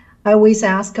information, I always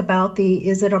ask about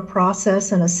is it a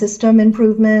process and a system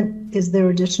improvement? Is there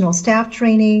additional staff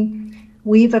training?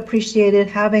 We've appreciated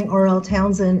having R.L.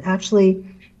 Townsend. Actually,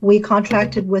 we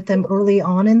contracted with them early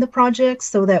on in the project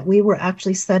so that we were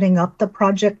actually setting up the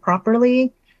project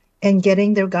properly and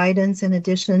getting their guidance in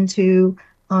addition to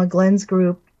Glenn's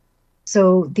group.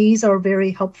 So these are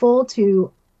very helpful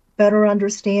to better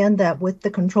understand that with the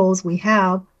controls we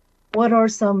have, what are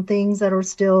some things that are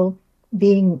still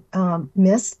being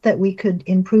missed that we could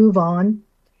improve on.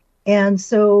 And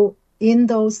so in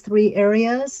those three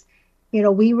areas,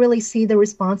 we really see the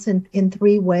response in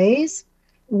three ways.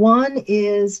 One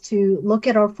is to look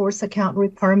at our force account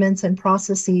requirements and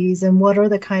processes and what are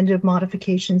the kind of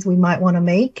modifications we might want to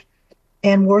make,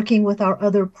 and working with our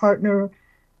other partner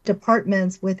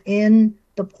departments within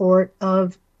the port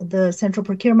of the Central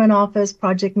Procurement Office,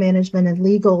 Project Management, and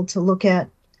Legal to look at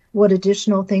what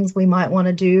additional things we might want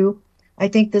to do. I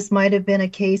think this might have been a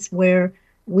case where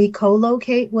we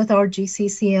co-locate with our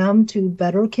GCCM to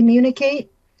better communicate,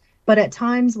 but at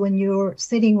times when you're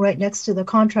sitting right next to the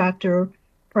contractor,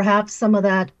 perhaps some of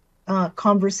that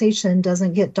conversation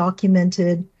doesn't get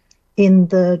documented in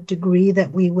the degree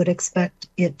that we would expect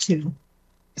it to.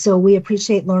 So we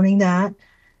appreciate learning that.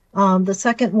 The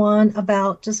second one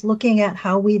about just looking at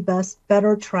how we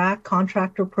better track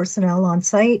contractor personnel on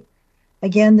site.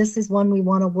 Again, this is one we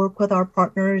want to work with our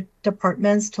partner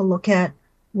departments to look at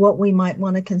what we might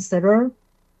want to consider.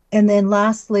 And then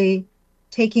lastly,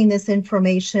 taking this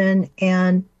information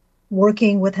and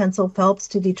working with Hensel Phelps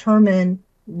to determine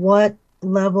what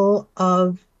level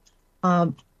of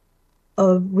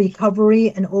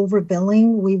recovery and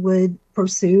overbilling we would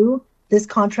pursue. This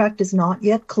contract is not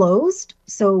yet closed,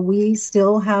 so we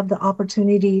still have the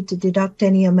opportunity to deduct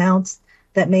any amounts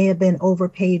that may have been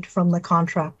overpaid from the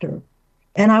contractor.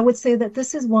 And I would say that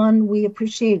this is one we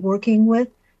appreciate working with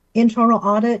internal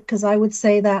audit, because I would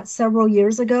say that several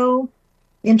years ago,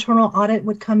 internal audit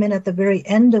would come in at the very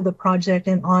end of the project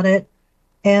and audit.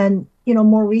 And,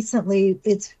 more recently,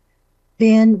 it's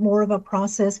been more of a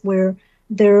process where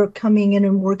they're coming in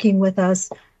and working with us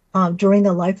during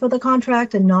the life of the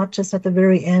contract and not just at the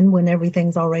very end when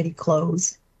everything's already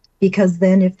closed. Because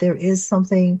then if there is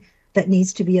something that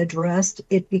needs to be addressed,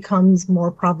 it becomes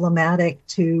more problematic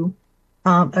to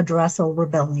address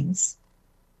overbillings.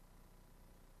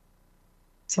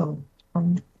 So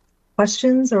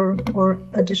questions or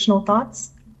additional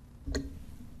thoughts?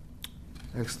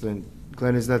 Excellent.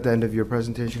 Glenn, is that the end of your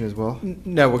presentation as well?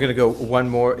 No, we're going to go one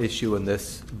more issue on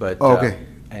this, but okay.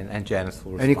 And Janice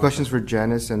will respond. Any questions for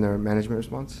Janice and their management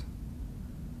response?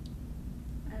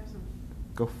 I have some.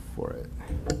 Go for it.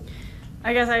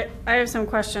 I guess I have some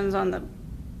questions on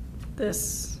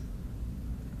this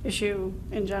issue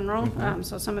in general.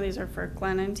 So some of these are for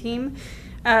Glenn and team.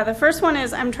 The first one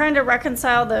is I'm trying to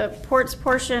reconcile the ports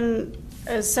portion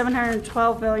is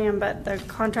 $712 billion, but the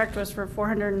contract was for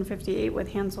 $458 with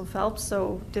Hensel Phelps.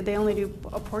 So did they only do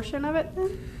a portion of it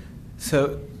then?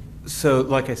 So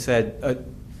like I said,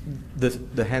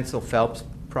 the Hensel Phelps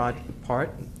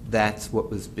part, that's what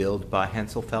was billed by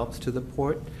Hensel Phelps to the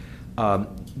port.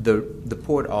 The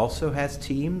port also has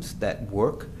teams that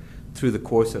work through the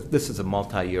course of, this is a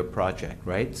multi-year project,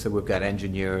 right? So we've got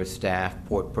engineers, staff,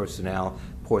 port personnel,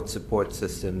 port support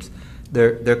systems.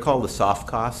 They're called the soft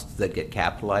costs that get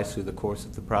capitalized through the course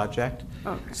of the project.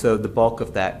 Okay. So the bulk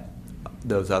of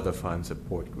those other funds are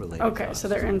port-related costs. So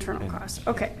they're internal costs.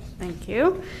 Okay, thank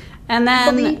you. And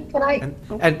then, can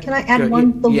I add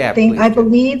one thing? Please. I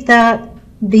believe that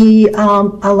the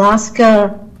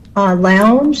Alaska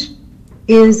Lounge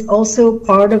is also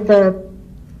part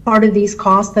of these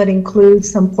costs that include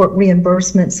some port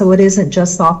reimbursement. So it isn't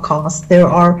just soft costs. There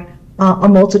are a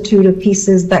multitude of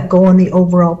pieces that go in the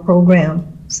overall program.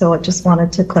 So I just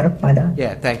wanted to clarify that.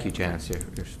 Yeah, thank you, Janice.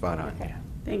 You're spot on. Okay.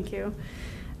 Thank you.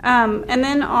 And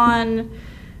then on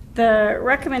the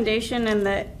recommendation and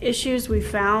the issues we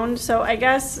found, so I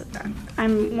guess I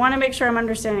want to make sure I'm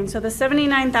understanding. So the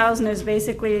 $79,000 is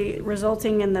basically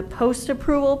resulting in the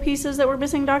post-approval pieces that were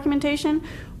missing documentation.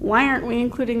 Why aren't we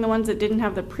including the ones that didn't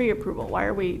have the pre-approval? Why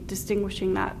are we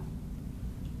distinguishing that?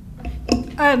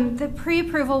 The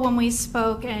pre-approval, when we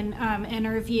spoke and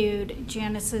interviewed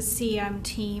Janice's CM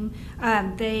team,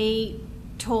 they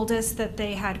told us that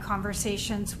they had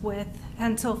conversations with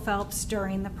Hensel Phelps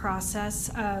during the process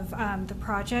of the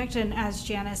project, and as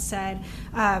Janice said,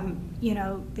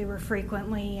 they were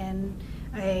frequently in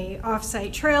a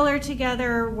off-site trailer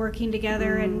together, working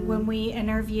together, and when we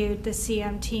interviewed the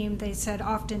CM team, they said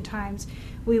oftentimes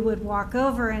we would walk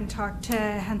over and talk to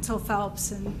Hensel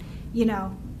Phelps and,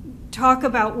 talk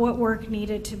about what work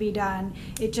needed to be done.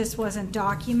 It just wasn't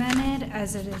documented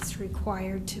as it is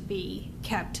required to be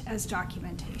kept as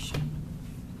documentation.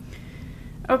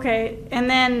 Okay, and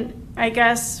then I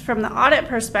guess from the audit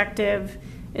perspective,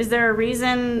 is there a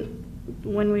reason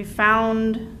when we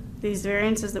found these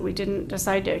variances that we didn't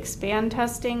decide to expand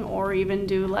testing or even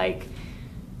do like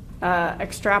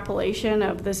extrapolation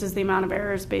of this is the amount of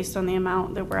errors based on the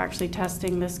amount that we're actually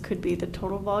testing, this could be the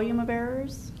total volume of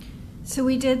errors? So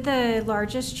we did the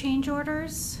largest change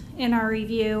orders in our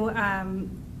review.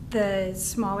 The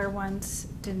smaller ones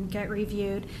didn't get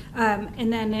reviewed.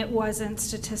 And then it wasn't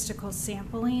statistical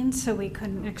sampling, so we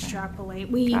couldn't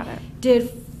extrapolate. We did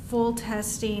full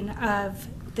testing of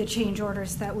the change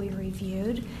orders that we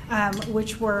reviewed,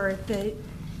 which were the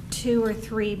 2 or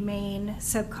 3 main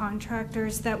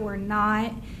subcontractors that were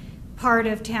not part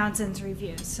of Townsend's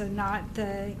review. So not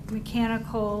the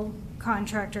mechanical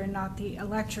contractor, not the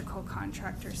electrical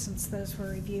contractor, since those were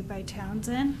reviewed by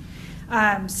Townsend.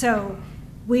 So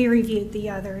we reviewed the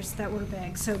others that were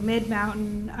big. So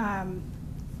Mid-Mountain,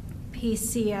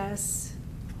 PCS,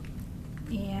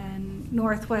 and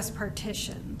Northwest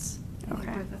Partitions. I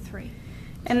think were the 3.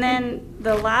 And then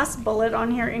the last bullet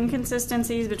on here,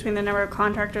 inconsistencies between the number of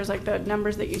contractors, like the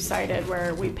numbers that you cited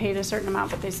where we paid a certain amount,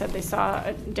 but they said they saw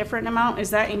a different amount. Is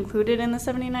that included in the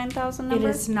 79,000 number? It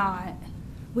is not.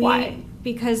 Why?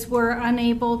 Because we're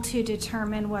unable to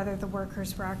determine whether the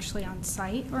workers were actually on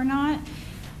site or not,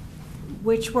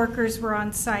 which workers were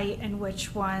on site and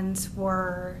which ones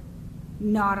were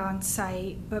not on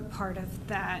site, but part of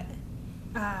that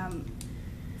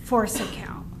force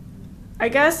account. I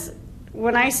guess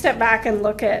when I step back and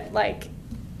look at like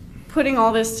putting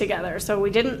all this together, so we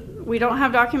don't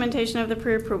have documentation of the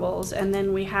pre-approvals, and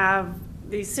then we have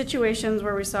these situations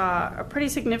where we saw a pretty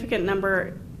significant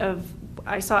number of,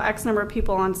 I saw X number of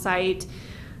people on site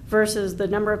versus the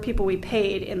number of people we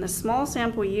paid in the small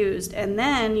sample used, and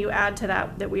then you add to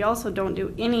that we also don't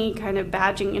do any kind of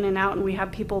badging in and out, and we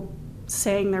have people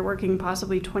saying they're working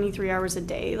possibly 23 hours a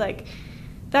day, like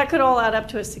that could all add up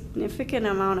to a significant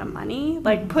amount of money.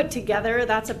 Like put together,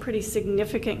 that's a pretty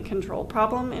significant control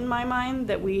problem in my mind,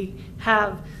 that we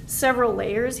have several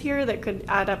layers here that could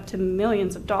add up to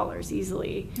millions of dollars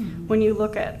easily when you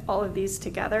look at all of these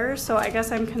together. So I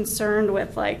guess I'm concerned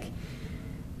with like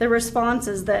the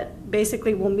responses that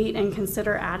basically will meet and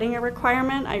consider adding a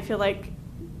requirement. I feel like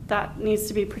that needs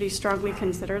to be pretty strongly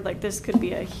considered. Like this could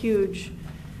be a huge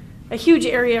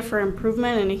area for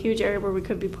improvement and a huge area where we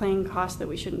could be paying costs that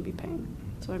we shouldn't be paying.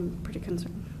 So I'm pretty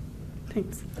concerned.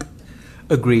 Thanks.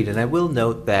 Agreed. And I will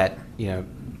note that,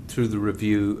 through the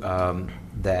review,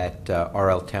 that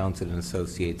R.L. Townsend and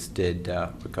Associates did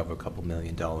recover a couple $1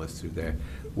 million through their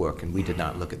work, and we did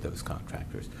not look at those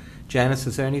contractors. Janice,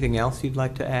 is there anything else you'd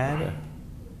like to add?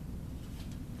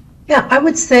 Yeah, I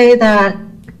would say that,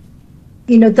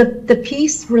 the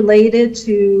piece related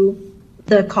to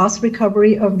the cost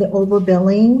recovery of the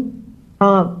overbilling,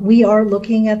 we are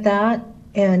looking at that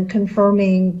and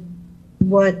confirming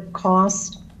what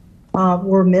costs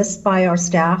were missed by our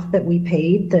staff that we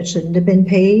paid that shouldn't have been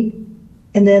paid.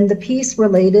 And then the piece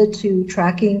related to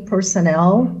tracking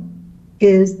personnel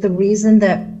is the reason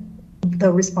that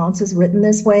the response is written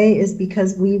this way is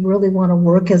because we really want to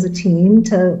work as a team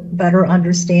to better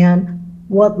understand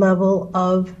what level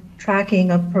of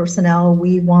tracking of personnel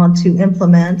we want to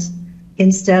implement,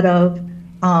 instead of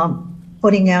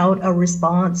putting out a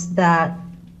response that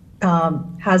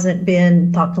hasn't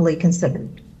been thoughtfully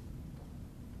considered.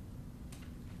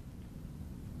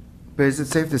 But is it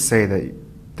safe to say that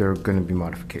there are going to be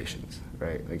modifications,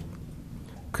 right? Like,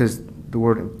 because the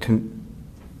word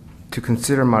to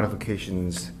consider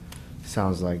modifications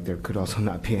sounds like there could also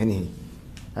not be any.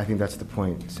 I think that's the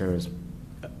point Sarah's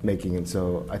making, and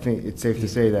so I think it's safe to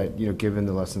say that, given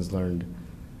the lessons learned,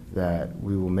 that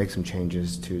we will make some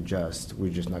changes to adjust. We're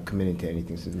just not committing to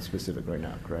anything specific right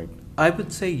now, correct? I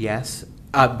would say yes,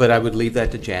 but I would leave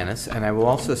that to Janice. And I will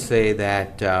also say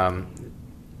that,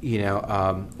 we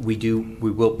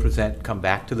will come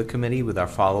back to the committee with our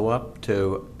follow-up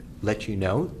to let you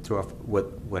know through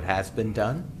what has been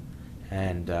done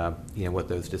and, what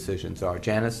those decisions are.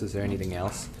 Janice, is there anything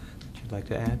else that you'd like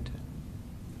to add?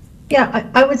 Yeah,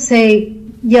 I would say,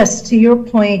 yes, to your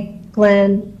point,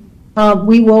 Glenn,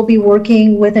 we will be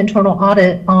working with internal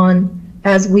audit on,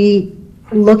 as we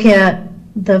look at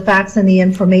the facts and the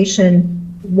information,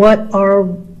 what are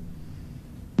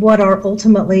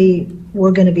ultimately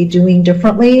we're going to be doing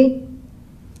differently.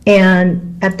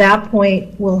 And at that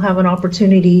point, we'll have an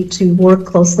opportunity to work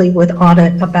closely with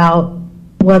audit about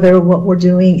whether what we're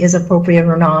doing is appropriate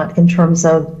or not in terms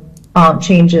of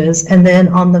changes. And then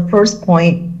on the first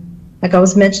point, like I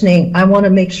was mentioning, I want to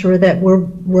make sure that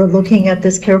we're looking at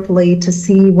this carefully to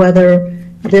see whether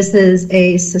this is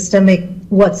a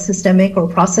systemic or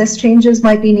process changes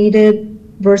might be needed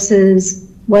versus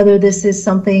whether this is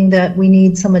something that we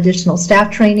need some additional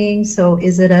staff training. So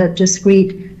is it a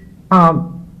discrete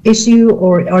issue,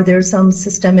 or are there some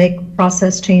systemic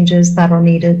process changes that are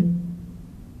needed?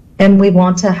 And we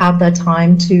want to have the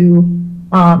time to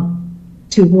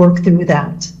work through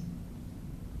that.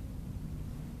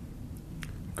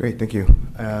 Great, thank you.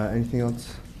 Anything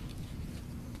else?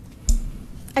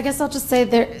 I guess I'll just say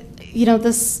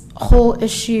this whole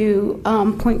issue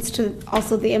points to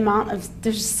also the amount of,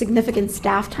 there's significant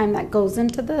staff time that goes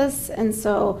into this. And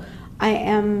so I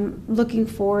am looking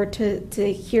forward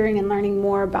to hearing and learning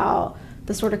more about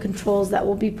the sort of controls that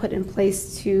will be put in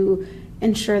place to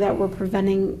ensure that we're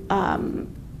preventing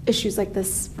issues like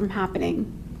this from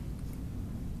happening.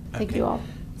 Thank you all.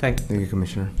 Thank you,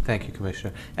 Commissioner. Thank you,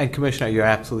 Commissioner. And Commissioner, you're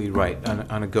absolutely right.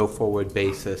 On a go-forward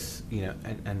basis,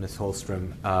 and Ms.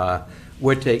 Holstrom,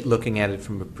 we're looking at it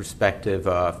from a perspective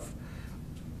of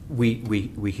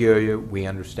we hear you, we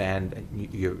understand,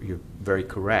 you're very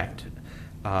correct,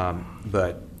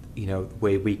 but the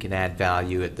way we can add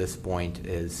value at this point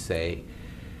is say,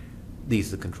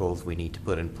 these are the controls we need to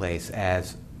put in place.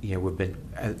 As we've been,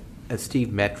 as Steve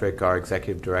Metrick, our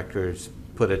executive directors,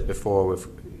 put it before, we've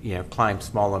climbed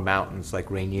smaller mountains like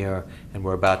Rainier, and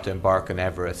we're about to embark on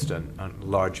Everest, on a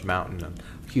large mountain, a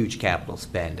huge capital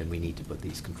spend, and we need to put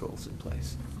these controls in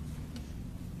place.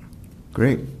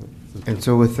 Great. And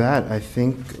so with that, I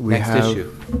think we next have...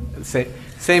 issue.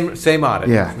 Same audit.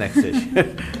 Yeah. Next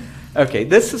issue. Okay,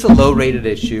 this is a low-rated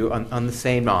issue on the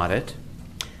same audit.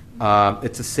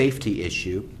 It's a safety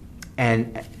issue,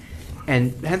 and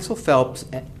Hensel Phelps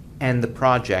and the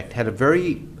project had a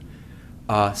very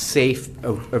a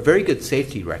very good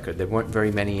safety record. There weren't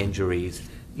very many injuries,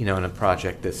 in a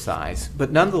project this size.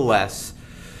 But nonetheless,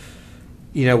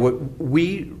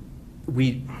 we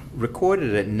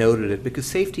recorded it and noted it because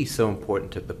safety is so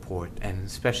important at the port, and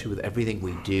especially with everything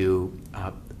we do.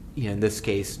 In this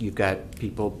case, you've got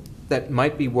people that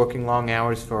might be working long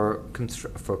hours for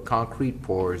concrete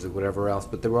pours or whatever else,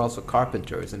 but there were also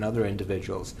carpenters and other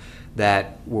individuals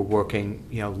that were working,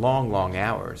 long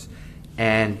hours.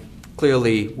 And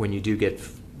clearly, when you do get,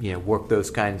 work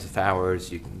those kinds of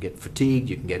hours, you can get fatigued,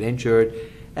 you can get injured,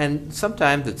 and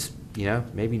sometimes it's,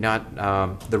 maybe not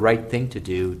the right thing to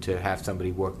do to have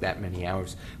somebody work that many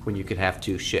hours when you could have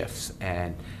 2 shifts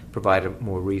and provide a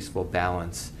more reasonable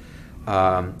balance.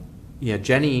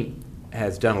 Jenny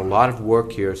has done a lot of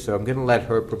work here, so I'm going to let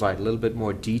her provide a little bit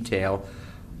more detail.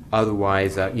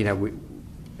 Otherwise,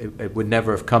 it would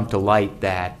never have come to light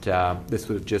that this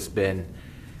would have just been,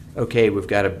 okay, we've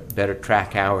got to better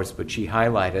track hours, but she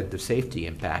highlighted the safety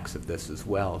impacts of this as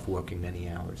well, of working many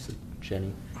hours. So,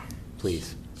 Jenny,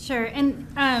 please. Sure,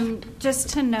 and just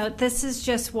to note, this is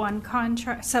just one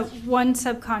contract, so one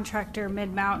subcontractor,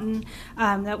 Mid-Mountain,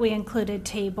 that we included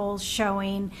tables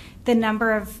showing the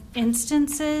number of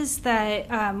instances that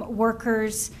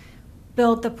workers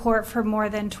billed the port for more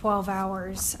than 12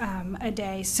 hours a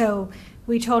day. So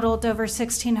we totaled over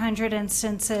 1,600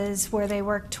 instances where they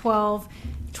worked 12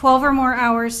 or more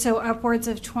hours, so upwards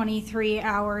of 23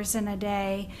 hours in a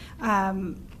day.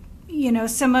 Some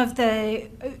of the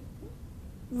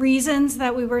reasons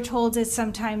that we were told is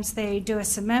sometimes they do a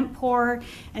cement pour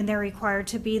and they're required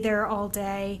to be there all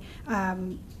day.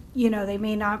 They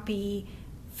may not be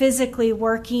physically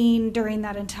working during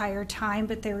that entire time,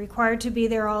 but they're required to be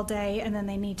there all day, and then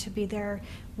they need to be there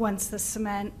once the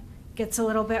cement gets a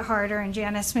little bit harder, and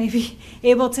Janice may be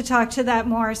able to talk to that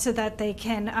more so that they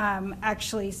can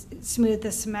actually smooth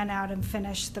the cement out and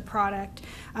finish the product.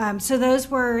 So those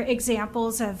were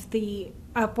examples of the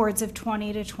upwards of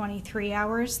 20 to 23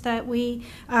 hours that we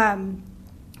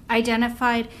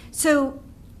identified. So,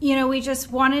 we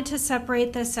just wanted to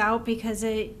separate this out because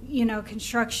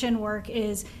construction work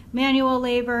is manual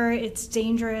labor, it's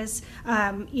dangerous.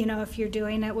 If you're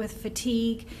doing it with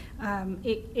fatigue,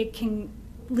 it can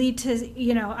lead to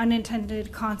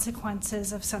unintended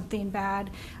consequences of something bad.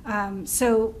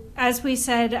 So as we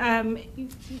said,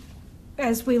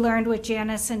 as we learned with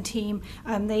Janice and team,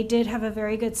 they did have a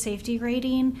very good safety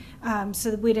rating,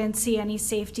 so we didn't see any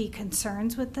safety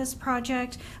concerns with this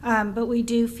project, but we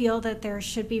do feel that there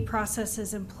should be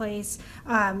processes in place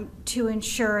to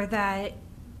ensure that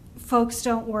folks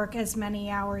don't work as many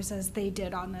hours as they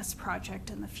did on this project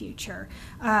in the future.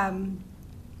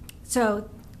 So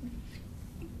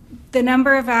the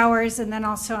number of hours, and then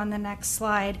also on the next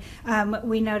slide,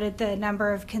 we noted the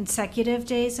number of consecutive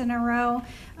days in a row.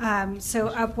 So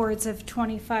upwards of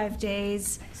 25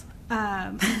 days,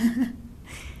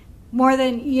 more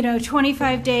than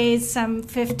 25 days, some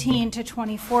 15 to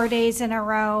 24 days in a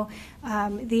row.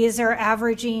 These are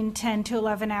averaging 10 to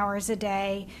 11 hours a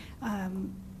day.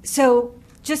 So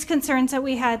just concerns that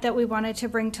we had that we wanted to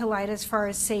bring to light as far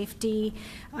as safety.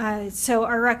 So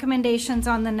our recommendations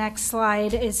on the next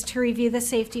slide is to review the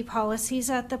safety policies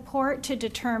at the port to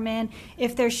determine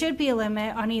if there should be a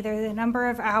limit on either the number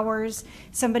of hours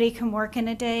somebody can work in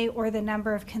a day or the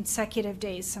number of consecutive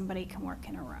days somebody can work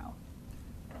in a row.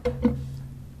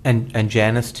 And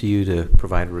Janice, to you to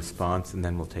provide a response, and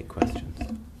then we'll take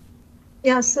questions.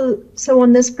 Yeah, so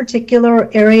on this particular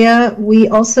area, we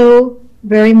also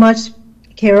very much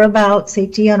care about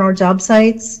safety on our job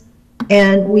sites,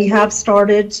 and we have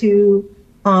started to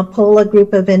pull a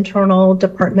group of internal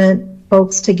department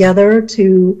folks together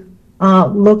to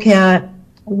look at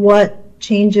what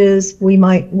changes we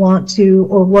might want to,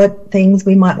 or what things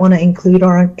we might want to include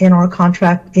in our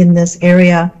contract in this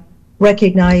area,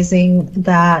 recognizing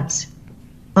that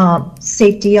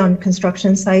safety on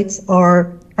construction sites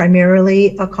are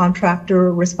primarily a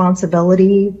contractor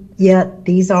responsibility, yet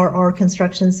these are our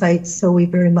construction sites, so we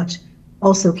very much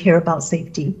also care about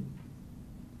safety.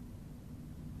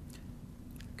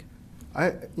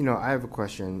 I have a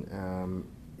question.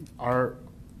 Are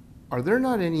there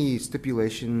not any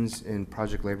stipulations in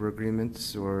project labor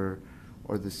agreements or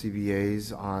the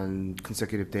CBAs on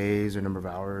consecutive days or number of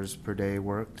hours per day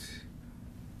worked?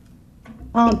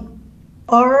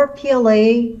 Our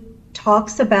PLA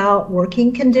talks about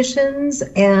working conditions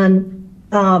and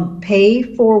pay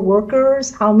for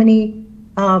workers, how many,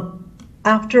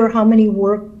 after how many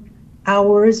work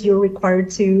hours you're required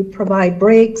to provide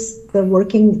breaks,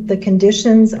 the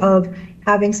conditions of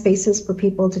having spaces for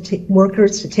people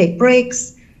workers to take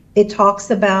breaks. It talks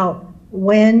about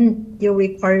when you're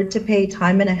required to pay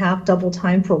time and a half double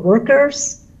time for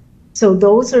workers. So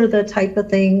those are the type of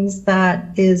things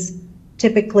that is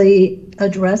typically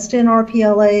addressed in our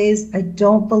PLAs. I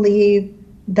don't believe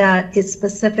that it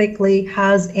specifically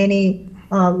has any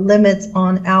limits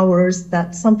on hours.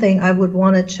 That's something I would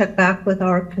want to check back with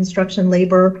our construction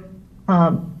labor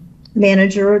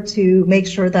manager to make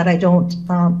sure that I don't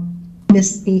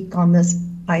misspeak on this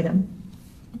item.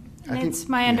 And it's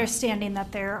my understanding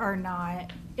that there are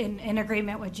not, in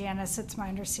agreement with Janice, it's my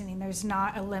understanding there's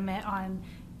not a limit on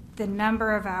the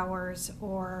number of hours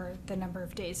or the number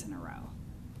of days in a row.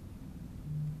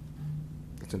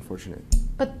 It's unfortunate.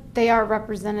 But they are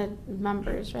represented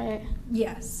members, right?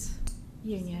 Yes,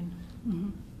 union. Mm-hmm.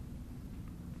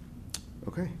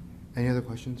 Okay. Any other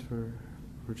questions for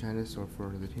Janice or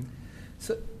for the team?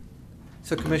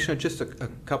 So Commissioner, just a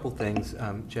couple things,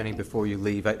 Jenny, before you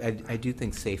leave. I do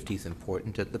think safety is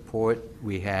important at the port.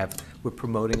 We're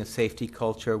promoting a safety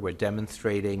culture. We're trying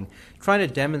to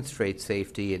demonstrate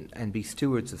safety and be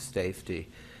stewards of safety.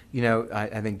 You know,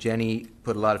 I think Jenny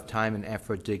put a lot of time and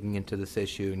effort digging into this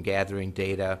issue and gathering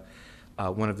data.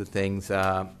 One of the things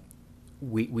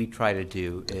we try to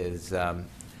do is,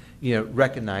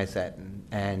 recognize that.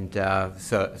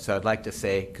 So I'd like to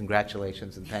say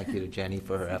congratulations and thank you to Jenny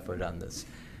for her effort on this.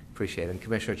 Appreciate it. And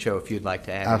Commissioner Cho, if you'd like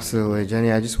to add. Absolutely.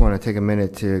 Jenny, I just want to take a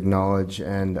minute to acknowledge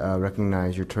and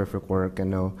recognize your terrific work. I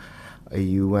know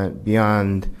you went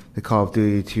beyond the call of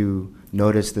duty to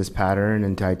notice this pattern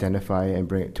and to identify and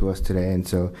bring it to us today. And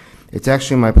so it's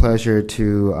actually my pleasure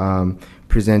to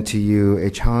present to you a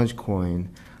challenge coin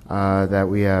that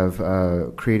we have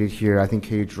created here. I think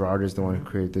Katie Gerard is the one who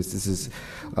created this. This is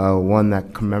one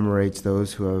that commemorates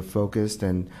those who have focused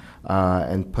and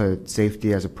put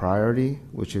safety as a priority,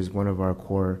 which is one of our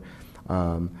core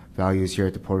values here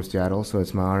at the Port of Seattle. So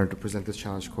it's my honor to present this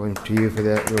challenge coin to you for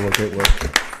that really great work.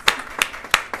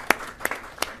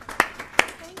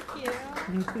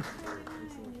 Thank you.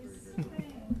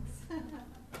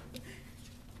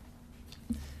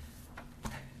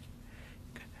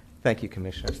 Thank you,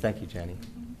 Commissioners. Thank you, Jenny.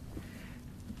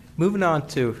 Moving on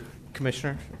to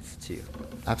Commissioner, it's to you.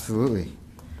 Absolutely.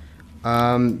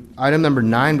 Item number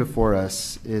 9 before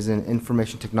us is an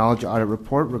information technology audit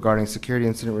report regarding security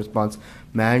incident response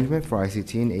management for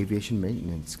ICT and aviation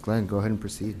maintenance. Glenn, go ahead and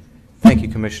proceed. Thank you,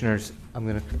 Commissioners.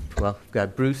 We've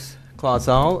got Bruce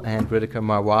Clausall and Ritika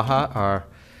Marwaha, our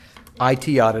IT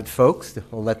audit folks.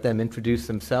 We'll let them introduce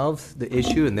themselves, the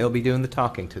issue, and they'll be doing the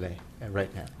talking today,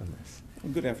 right now on this.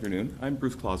 Good afternoon. I'm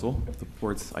Bruce Clausall, the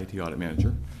Port's IT Audit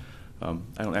Manager. I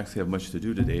don't actually have much to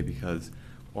do today because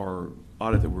our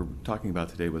audit that we're talking about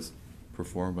today was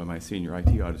performed by my senior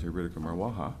IT auditor, Ritika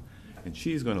Marwaha, and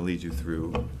she's going to lead you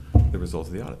through the results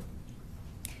of the audit.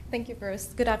 Thank you,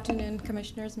 Bruce. Good afternoon,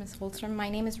 Commissioners, Ms. Holstrom. My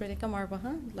name is Ritika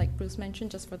Marwaha. Like Bruce mentioned,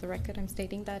 just for the record, I'm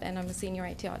stating that, and I'm a senior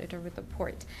IT auditor with the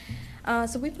Port.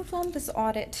 So we performed this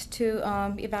audit to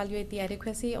evaluate the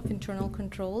adequacy of internal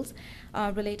controls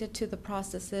related to the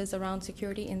processes around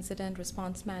security incident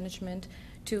response management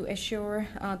to assure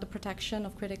the protection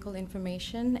of critical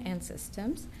information and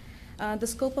systems. The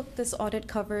scope of this audit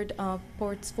covered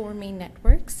Port's 4 main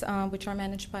networks, which are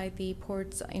managed by the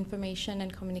Port's Information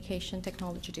and Communication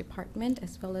Technology Department,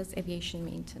 as well as aviation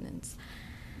maintenance.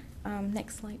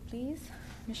 Next slide, please.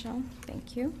 Michelle,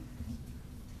 thank you.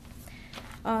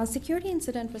 Security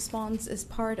incident response is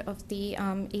part of the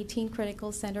 18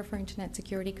 Critical Center for Internet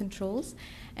Security Controls,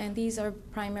 and these are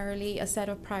primarily a set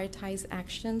of prioritized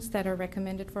actions that are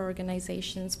recommended for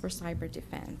organizations for cyber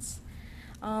defense.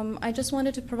 I just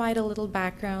wanted to provide a little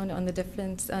background on the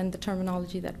difference and the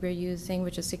terminology that we're using,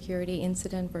 which is security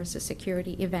incident versus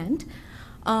security event.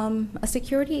 A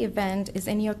security event is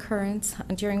any occurrence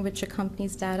during which a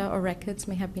company's data or records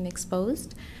may have been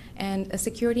exposed. And a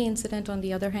security incident, on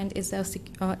the other hand, is a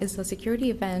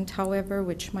security event, however,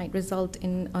 which might result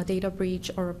in a data breach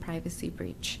or a privacy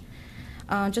breach.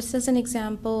 Just as an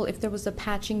example, if there was a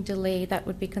patching delay, that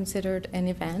would be considered an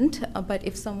event. But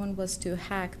if someone was to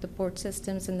hack the port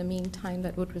systems in the meantime,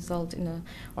 that would result in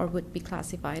or would be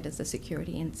classified as a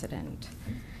security incident.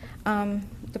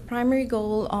 The primary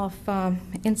goal of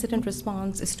incident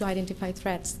response is to identify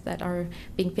threats that are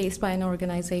being faced by an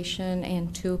organization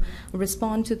and to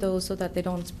respond to those so that they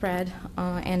don't spread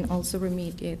and also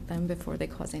remediate them before they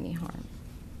cause any harm.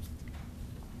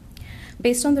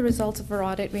 Based on the results of our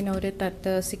audit, we noted that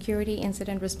the security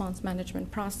incident response management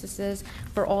processes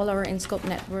for all our in-scope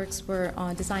networks were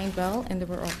designed well and they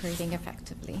were operating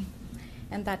effectively.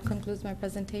 And that concludes my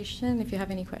presentation. If you have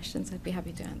any questions, I'd be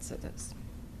happy to answer those.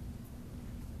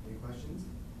 Any questions?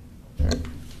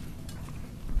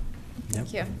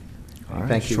 Thank you. All right,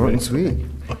 Thank you. short and sweet.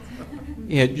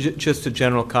 Yeah, just a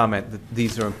general comment that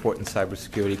these are important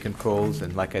cybersecurity controls,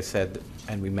 and like I said,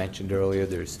 and we mentioned earlier,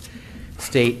 there's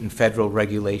state and federal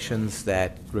regulations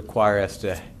that require us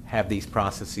to have these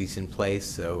processes in place.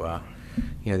 So,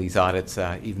 these audits,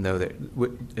 even though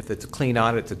if it's a clean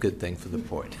audit, it's a good thing for the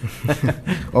port.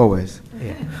 Always.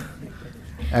 Yeah.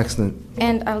 Excellent.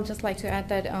 And I'll just like to add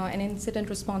that an incident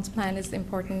response plan is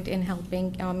important in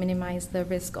helping minimize the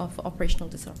risk of operational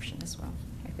disruption as well.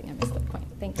 I think I missed that point.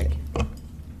 Thank you.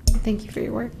 Thank you for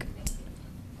your work.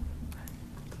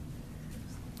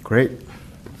 Great.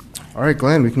 All right,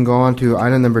 Glenn, we can go on to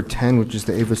item number 10, which is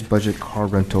the Avis Budget Car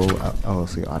Rental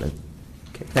LLC audit.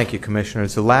 Okay, thank you,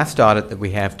 Commissioners. The last audit that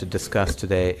we have to discuss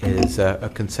today is a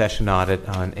concession audit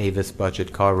on Avis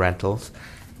Budget Car Rentals.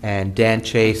 And Dan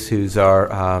Chase, who's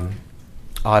our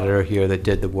auditor here that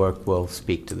did the work, will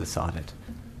speak to this audit.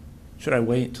 Should I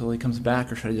wait until he comes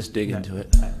back, or should I just dig into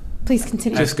it? Please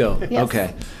continue. Just go. Yes.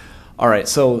 Okay. All right.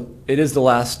 So it is the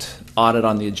last audit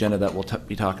on the agenda that we'll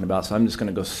be talking about. So I'm just going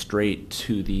to go straight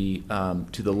to the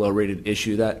low-rated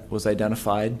issue that was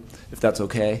identified, if that's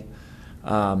okay.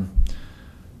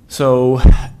 So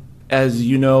as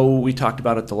you know, we talked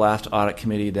about at the last audit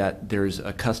committee that there's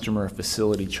a customer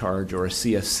facility charge, or a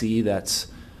CFC, that's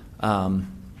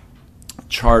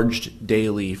charged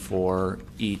daily for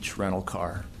each rental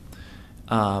car.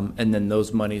 And then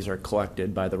those monies are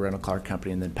collected by the rental car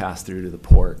company and then passed through to the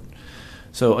port.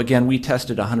 So again, we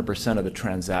tested 100% of the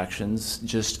transactions,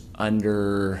 just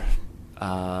under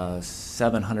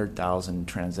 700,000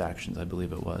 transactions, I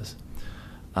believe it was,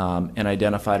 and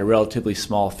identified a relatively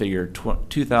small figure,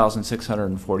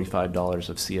 $2,645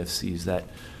 of CFCs that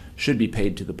should be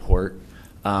paid to the port.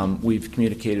 We've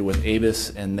communicated with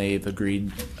Avis, and they've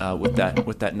agreed with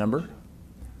that number.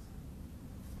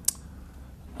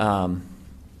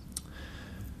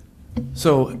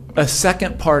 So a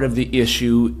second part of the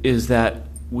issue is that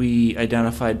we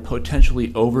identified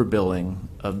potentially overbilling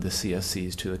of the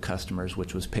CFCs to the customers,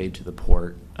 which was paid to the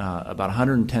port, about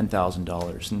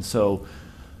 $110,000. And so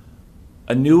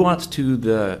a nuance to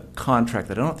the contract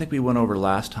that I don't think we went over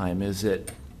last time is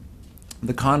that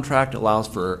the contract allows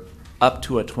for up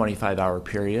to a 25-hour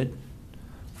period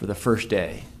for the first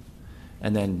day,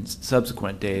 and then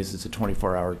subsequent days it's a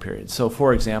 24-hour period. So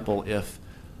for example, if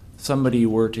somebody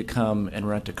were to come and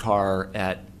rent a car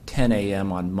at 10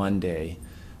 a.m. on Monday,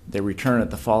 they return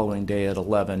it the following day at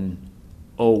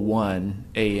 11:01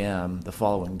 a.m. the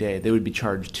following day, they would be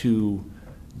charged 2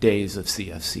 days of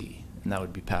CFC, and that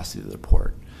would be passed through the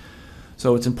port.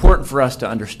 So it's important for us to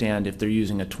understand if they're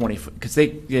using a 24, because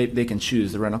they can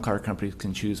choose, the rental car companies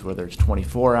can choose whether it's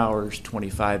 24 hours,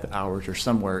 25 hours, or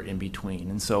somewhere in between.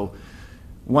 And so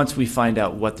once we find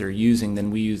out what they're using,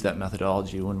 then we use that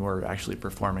methodology when we're actually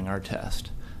performing our test.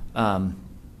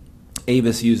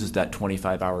 Avis uses that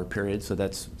 25-hour period,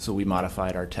 so we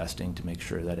modified our testing to make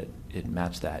sure that it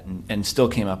matched that, and still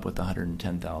came up with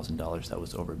 $110,000 that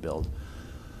was overbilled.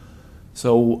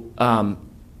 So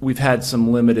we've had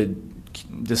some limited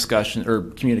discussion or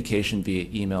communication via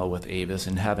email with Avis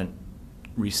and haven't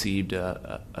received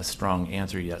a strong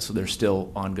answer yet, so there's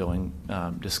still ongoing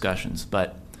discussions.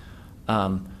 But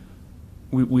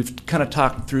we've kind of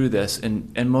talked through this,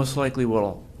 and most likely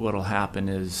what'll happen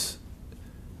is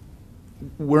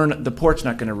the port's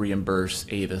not going to reimburse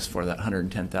Avis for that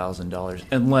 $110,000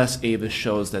 unless Avis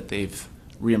shows that they've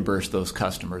reimbursed those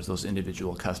customers, those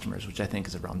individual customers, which I think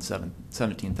is around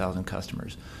 17,000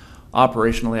 customers.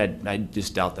 Operationally, I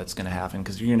just doubt that's going to happen,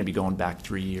 because you're going to be going back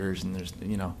 3 years, and there's,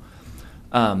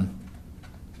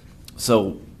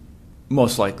 so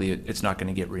most likely it's not going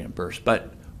to get reimbursed.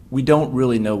 But we don't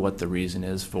really know what the reason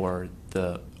is for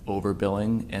the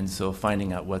overbilling, and so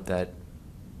finding out what the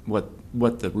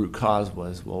root cause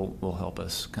was will help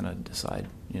us kind of decide,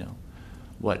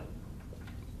 what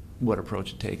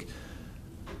approach to take.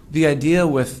 The idea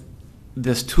with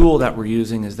this tool that we're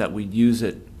using is that we use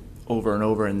it over and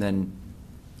over, and then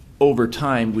over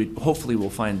time hopefully we'll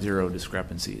find zero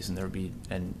discrepancies, and there'll be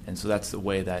and so that's the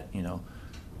way that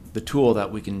the tool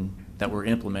that we're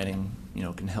implementing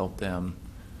can help them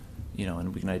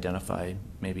and we can identify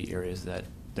maybe areas that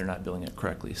they're not billing it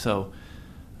correctly. So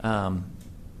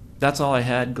that's all I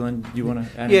had. Glenn, do you want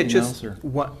to add anything else? Or?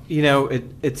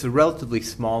 It's a relatively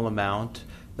small amount,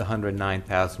 the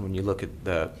 $109,000, when you look at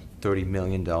the $30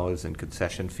 million in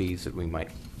concession fees that we might,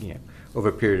 over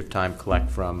a period of time collect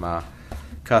from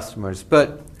customers.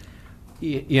 But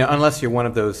unless you're one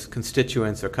of those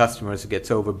constituents or customers who gets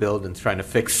overbilled and is trying to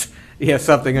fix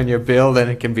something on your bill, then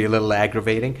it can be a little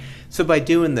aggravating. So by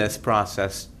doing this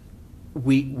process,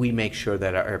 we make sure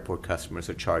that our airport customers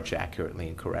are charged accurately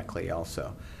and correctly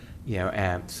also.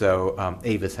 And so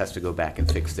Avis has to go back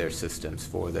and fix their systems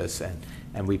for this,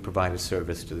 and we provide a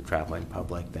service to the traveling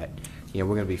public that we're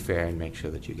going to be fair and make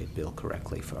sure that you get billed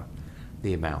correctly for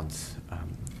the amounts.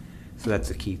 So that's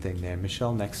the key thing there.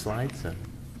 Michelle, next slide.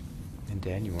 And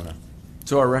Dan, you want to?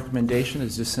 So our recommendation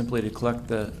is just simply to collect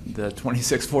the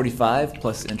 $26.45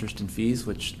 plus interest and fees,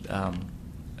 which I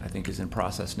think is in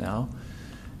process now.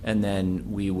 And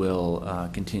then we will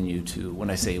continue to,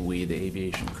 when I say we, the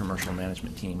aviation commercial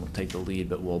management team will take the lead,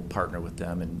 but we'll partner with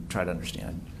them and try to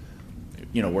understand,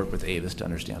 work with Avis to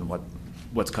understand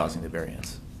what's causing the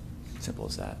variance. Simple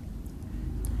as that.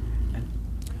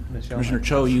 Commissioner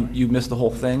Cho, you missed the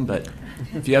whole thing, but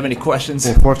if you have any questions.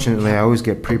 Well, fortunately, I always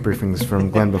get pre-briefings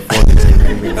from Glenn before these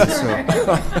meetings. So,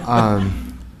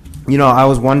 I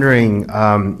was wondering,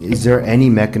 is there any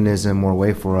mechanism or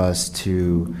way for us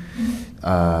to,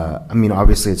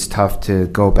 obviously it's tough to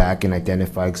go back and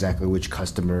identify exactly which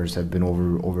customers have been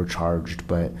overcharged,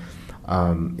 but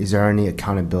is there any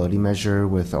accountability measure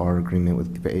with our agreement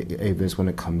with Avis when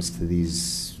it comes to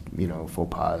these,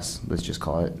 faux pas, let's just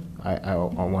call it? I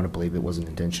want to believe it wasn't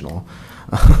intentional.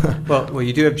 Well,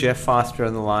 you do have Jeff Foster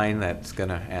on the line that's going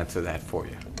to answer that for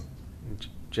you.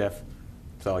 Jeff,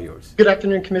 it's all yours. Good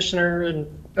afternoon, Commissioner and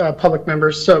public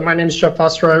members. So my name is Jeff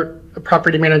Foster, a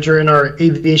property manager in our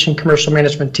aviation commercial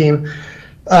management team.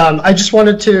 I just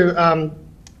wanted to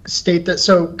state that,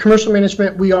 so commercial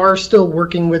management, we are still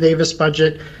working with Avis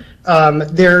budget.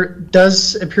 There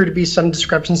does appear to be some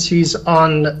discrepancies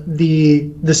on the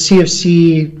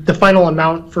CFC, the final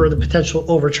amount for the potential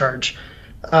overcharge.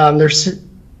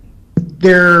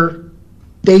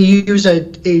 They use a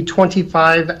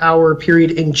 25-hour period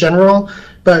in general,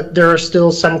 but there are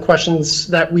still some questions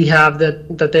that we have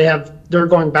they're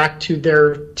going back to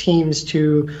their teams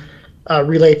to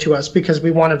relay to us, because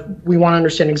we want to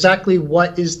understand exactly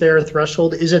what is their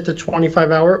threshold. Is it the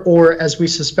 25-hour, or as we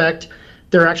suspect,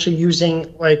 they're actually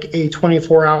using like a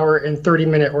 24-hour and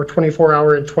 30-minute or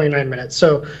 24-hour and 29 minutes.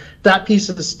 So that piece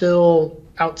is still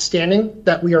outstanding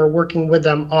that we are working with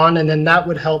them on, and then that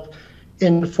would help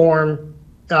inform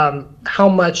how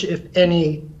much, if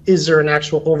any, is there an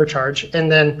actual overcharge,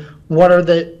 and then what are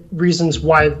the reasons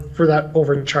why for that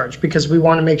overcharge, because we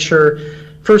want to make sure,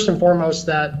 first and foremost,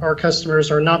 that our customers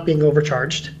are not being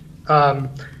overcharged,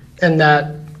 and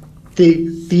that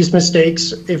these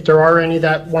mistakes, if there are any,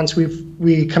 that once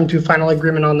we come to a final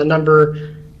agreement on the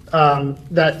number,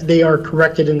 that they are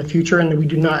corrected in the future, and we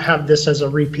do not have this as a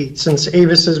repeat. Since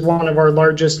Avis is one of our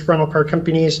largest rental car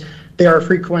companies, they are a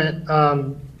frequent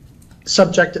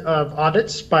subject of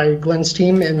audits by Glenn's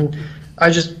team, and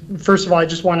first of all, I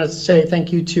just want to say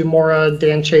thank you to Maura,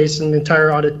 Dan Chase, and the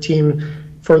entire audit team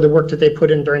for the work that they put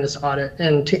in during this audit.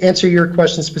 And to answer your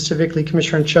question specifically,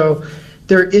 Commissioner Cho,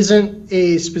 there isn't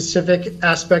a specific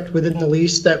aspect within the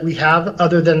lease that we have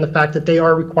other than the fact that they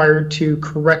are required to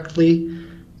correctly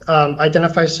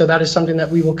identify. So that is something that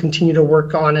we will continue to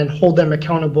work on and hold them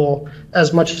accountable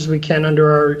as much as we can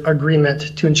under our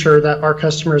agreement to ensure that our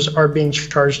customers are being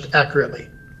charged accurately.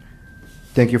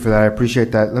 Thank you for that. I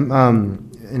appreciate that.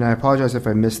 And I apologize if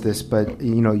I missed this, but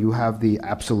you have the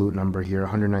absolute number here,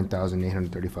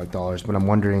 $109,835. But I'm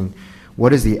wondering,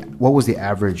 what was the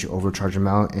average overcharge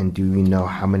amount, and do we know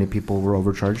how many people were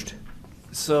overcharged?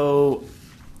 So,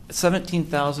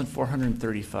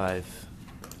 17,435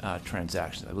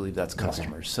 transactions. I believe that's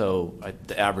customers. Okay. So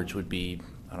the average would be,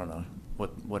 I don't know,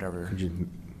 whatever.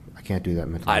 I can't do that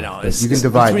mentally. I know. You can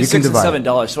divide. Between $6 and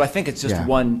 $7. So I think it's just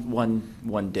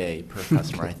one day per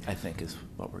customer. I think is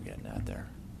what we're getting at there.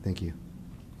 Thank you.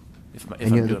 If I'm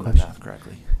doing my math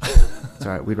correctly. It's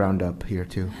all right. We round up here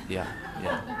too. Yeah.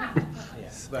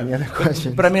 Any other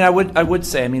questions? But I would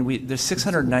say, there's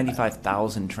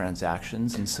 695,000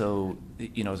 transactions, and so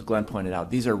as Glenn pointed out,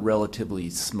 these are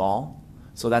relatively small.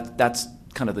 So that's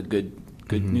kind of the good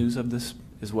mm-hmm. news of this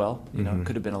as well. Mm-hmm. It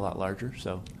could have been a lot larger.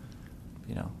 So,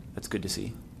 that's good to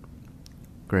see.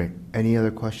 Great. Any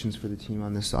other questions for the team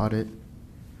on this audit?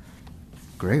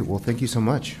 Great. Well, thank you so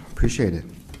much. Appreciate it.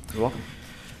 You're welcome.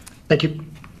 Thank you.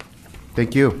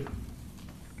 Thank you.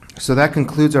 So that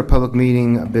concludes our public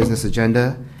meeting business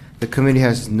agenda. The committee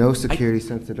has no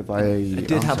security-sensitive. I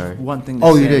did I'm have sorry. one thing to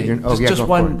Oh, say. you did? You're- oh, yeah, Just go for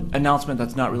one announcement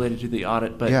that's not related to the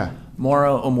audit, but Yeah.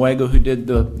 Maura Omwego, who did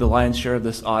the lion's share of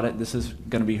this audit, this is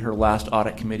going to be her last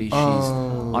audit committee. She's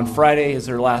Oh. on Friday is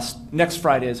her last, next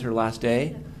Friday is her last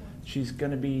day. She's going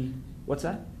to be, what's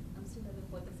that?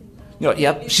 No,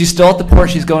 yep, she's still at the port.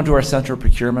 She's going to our central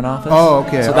procurement office. Oh,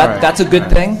 okay, So all that, right. that's a good All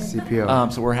thing. right, CPO.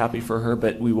 So we're happy for her,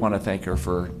 but we want to thank her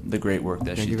for the great work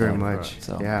that Thank she's you very done. much.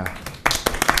 So. Yeah.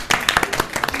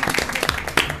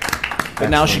 But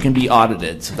now she can be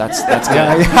audited, so that's good.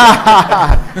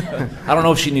 Yeah. I don't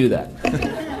know if she knew that.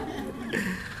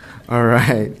 All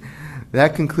right.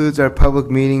 That concludes our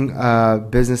public meeting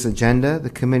business agenda.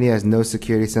 The committee has no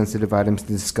security-sensitive items to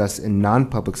discuss in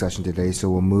non-public session today, so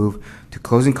we'll move to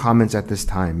closing comments at this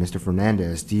time. Mr.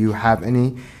 Fernandez, do you have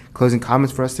any closing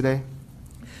comments for us today?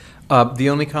 The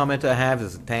only comment I have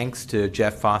is thanks to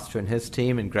Jeff Foster and his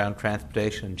team in ground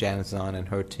transportation, and Janice Zahn and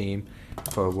her team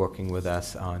for working with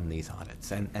us on these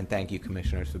audits. And thank you,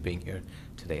 commissioners, for being here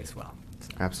today as well.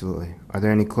 Absolutely. Are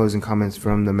there any closing comments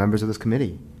from the members of this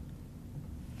committee?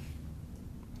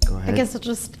 Go ahead. I guess I'll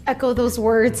just echo those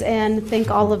words and thank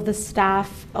all of the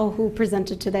staff who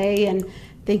presented today, and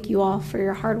thank you all for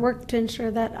your hard work to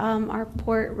ensure that our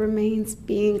port remains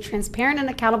being transparent and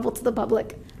accountable to the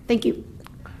public. Thank you.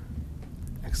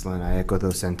 Excellent. I echo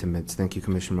those sentiments. Thank you,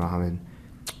 Commissioner Mohammed.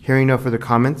 Hearing no further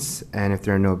comments, and if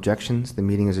there are no objections, the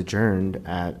meeting is adjourned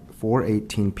at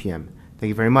 4:18 p.m. Thank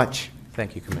you very much.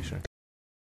 Thank you, Commissioner.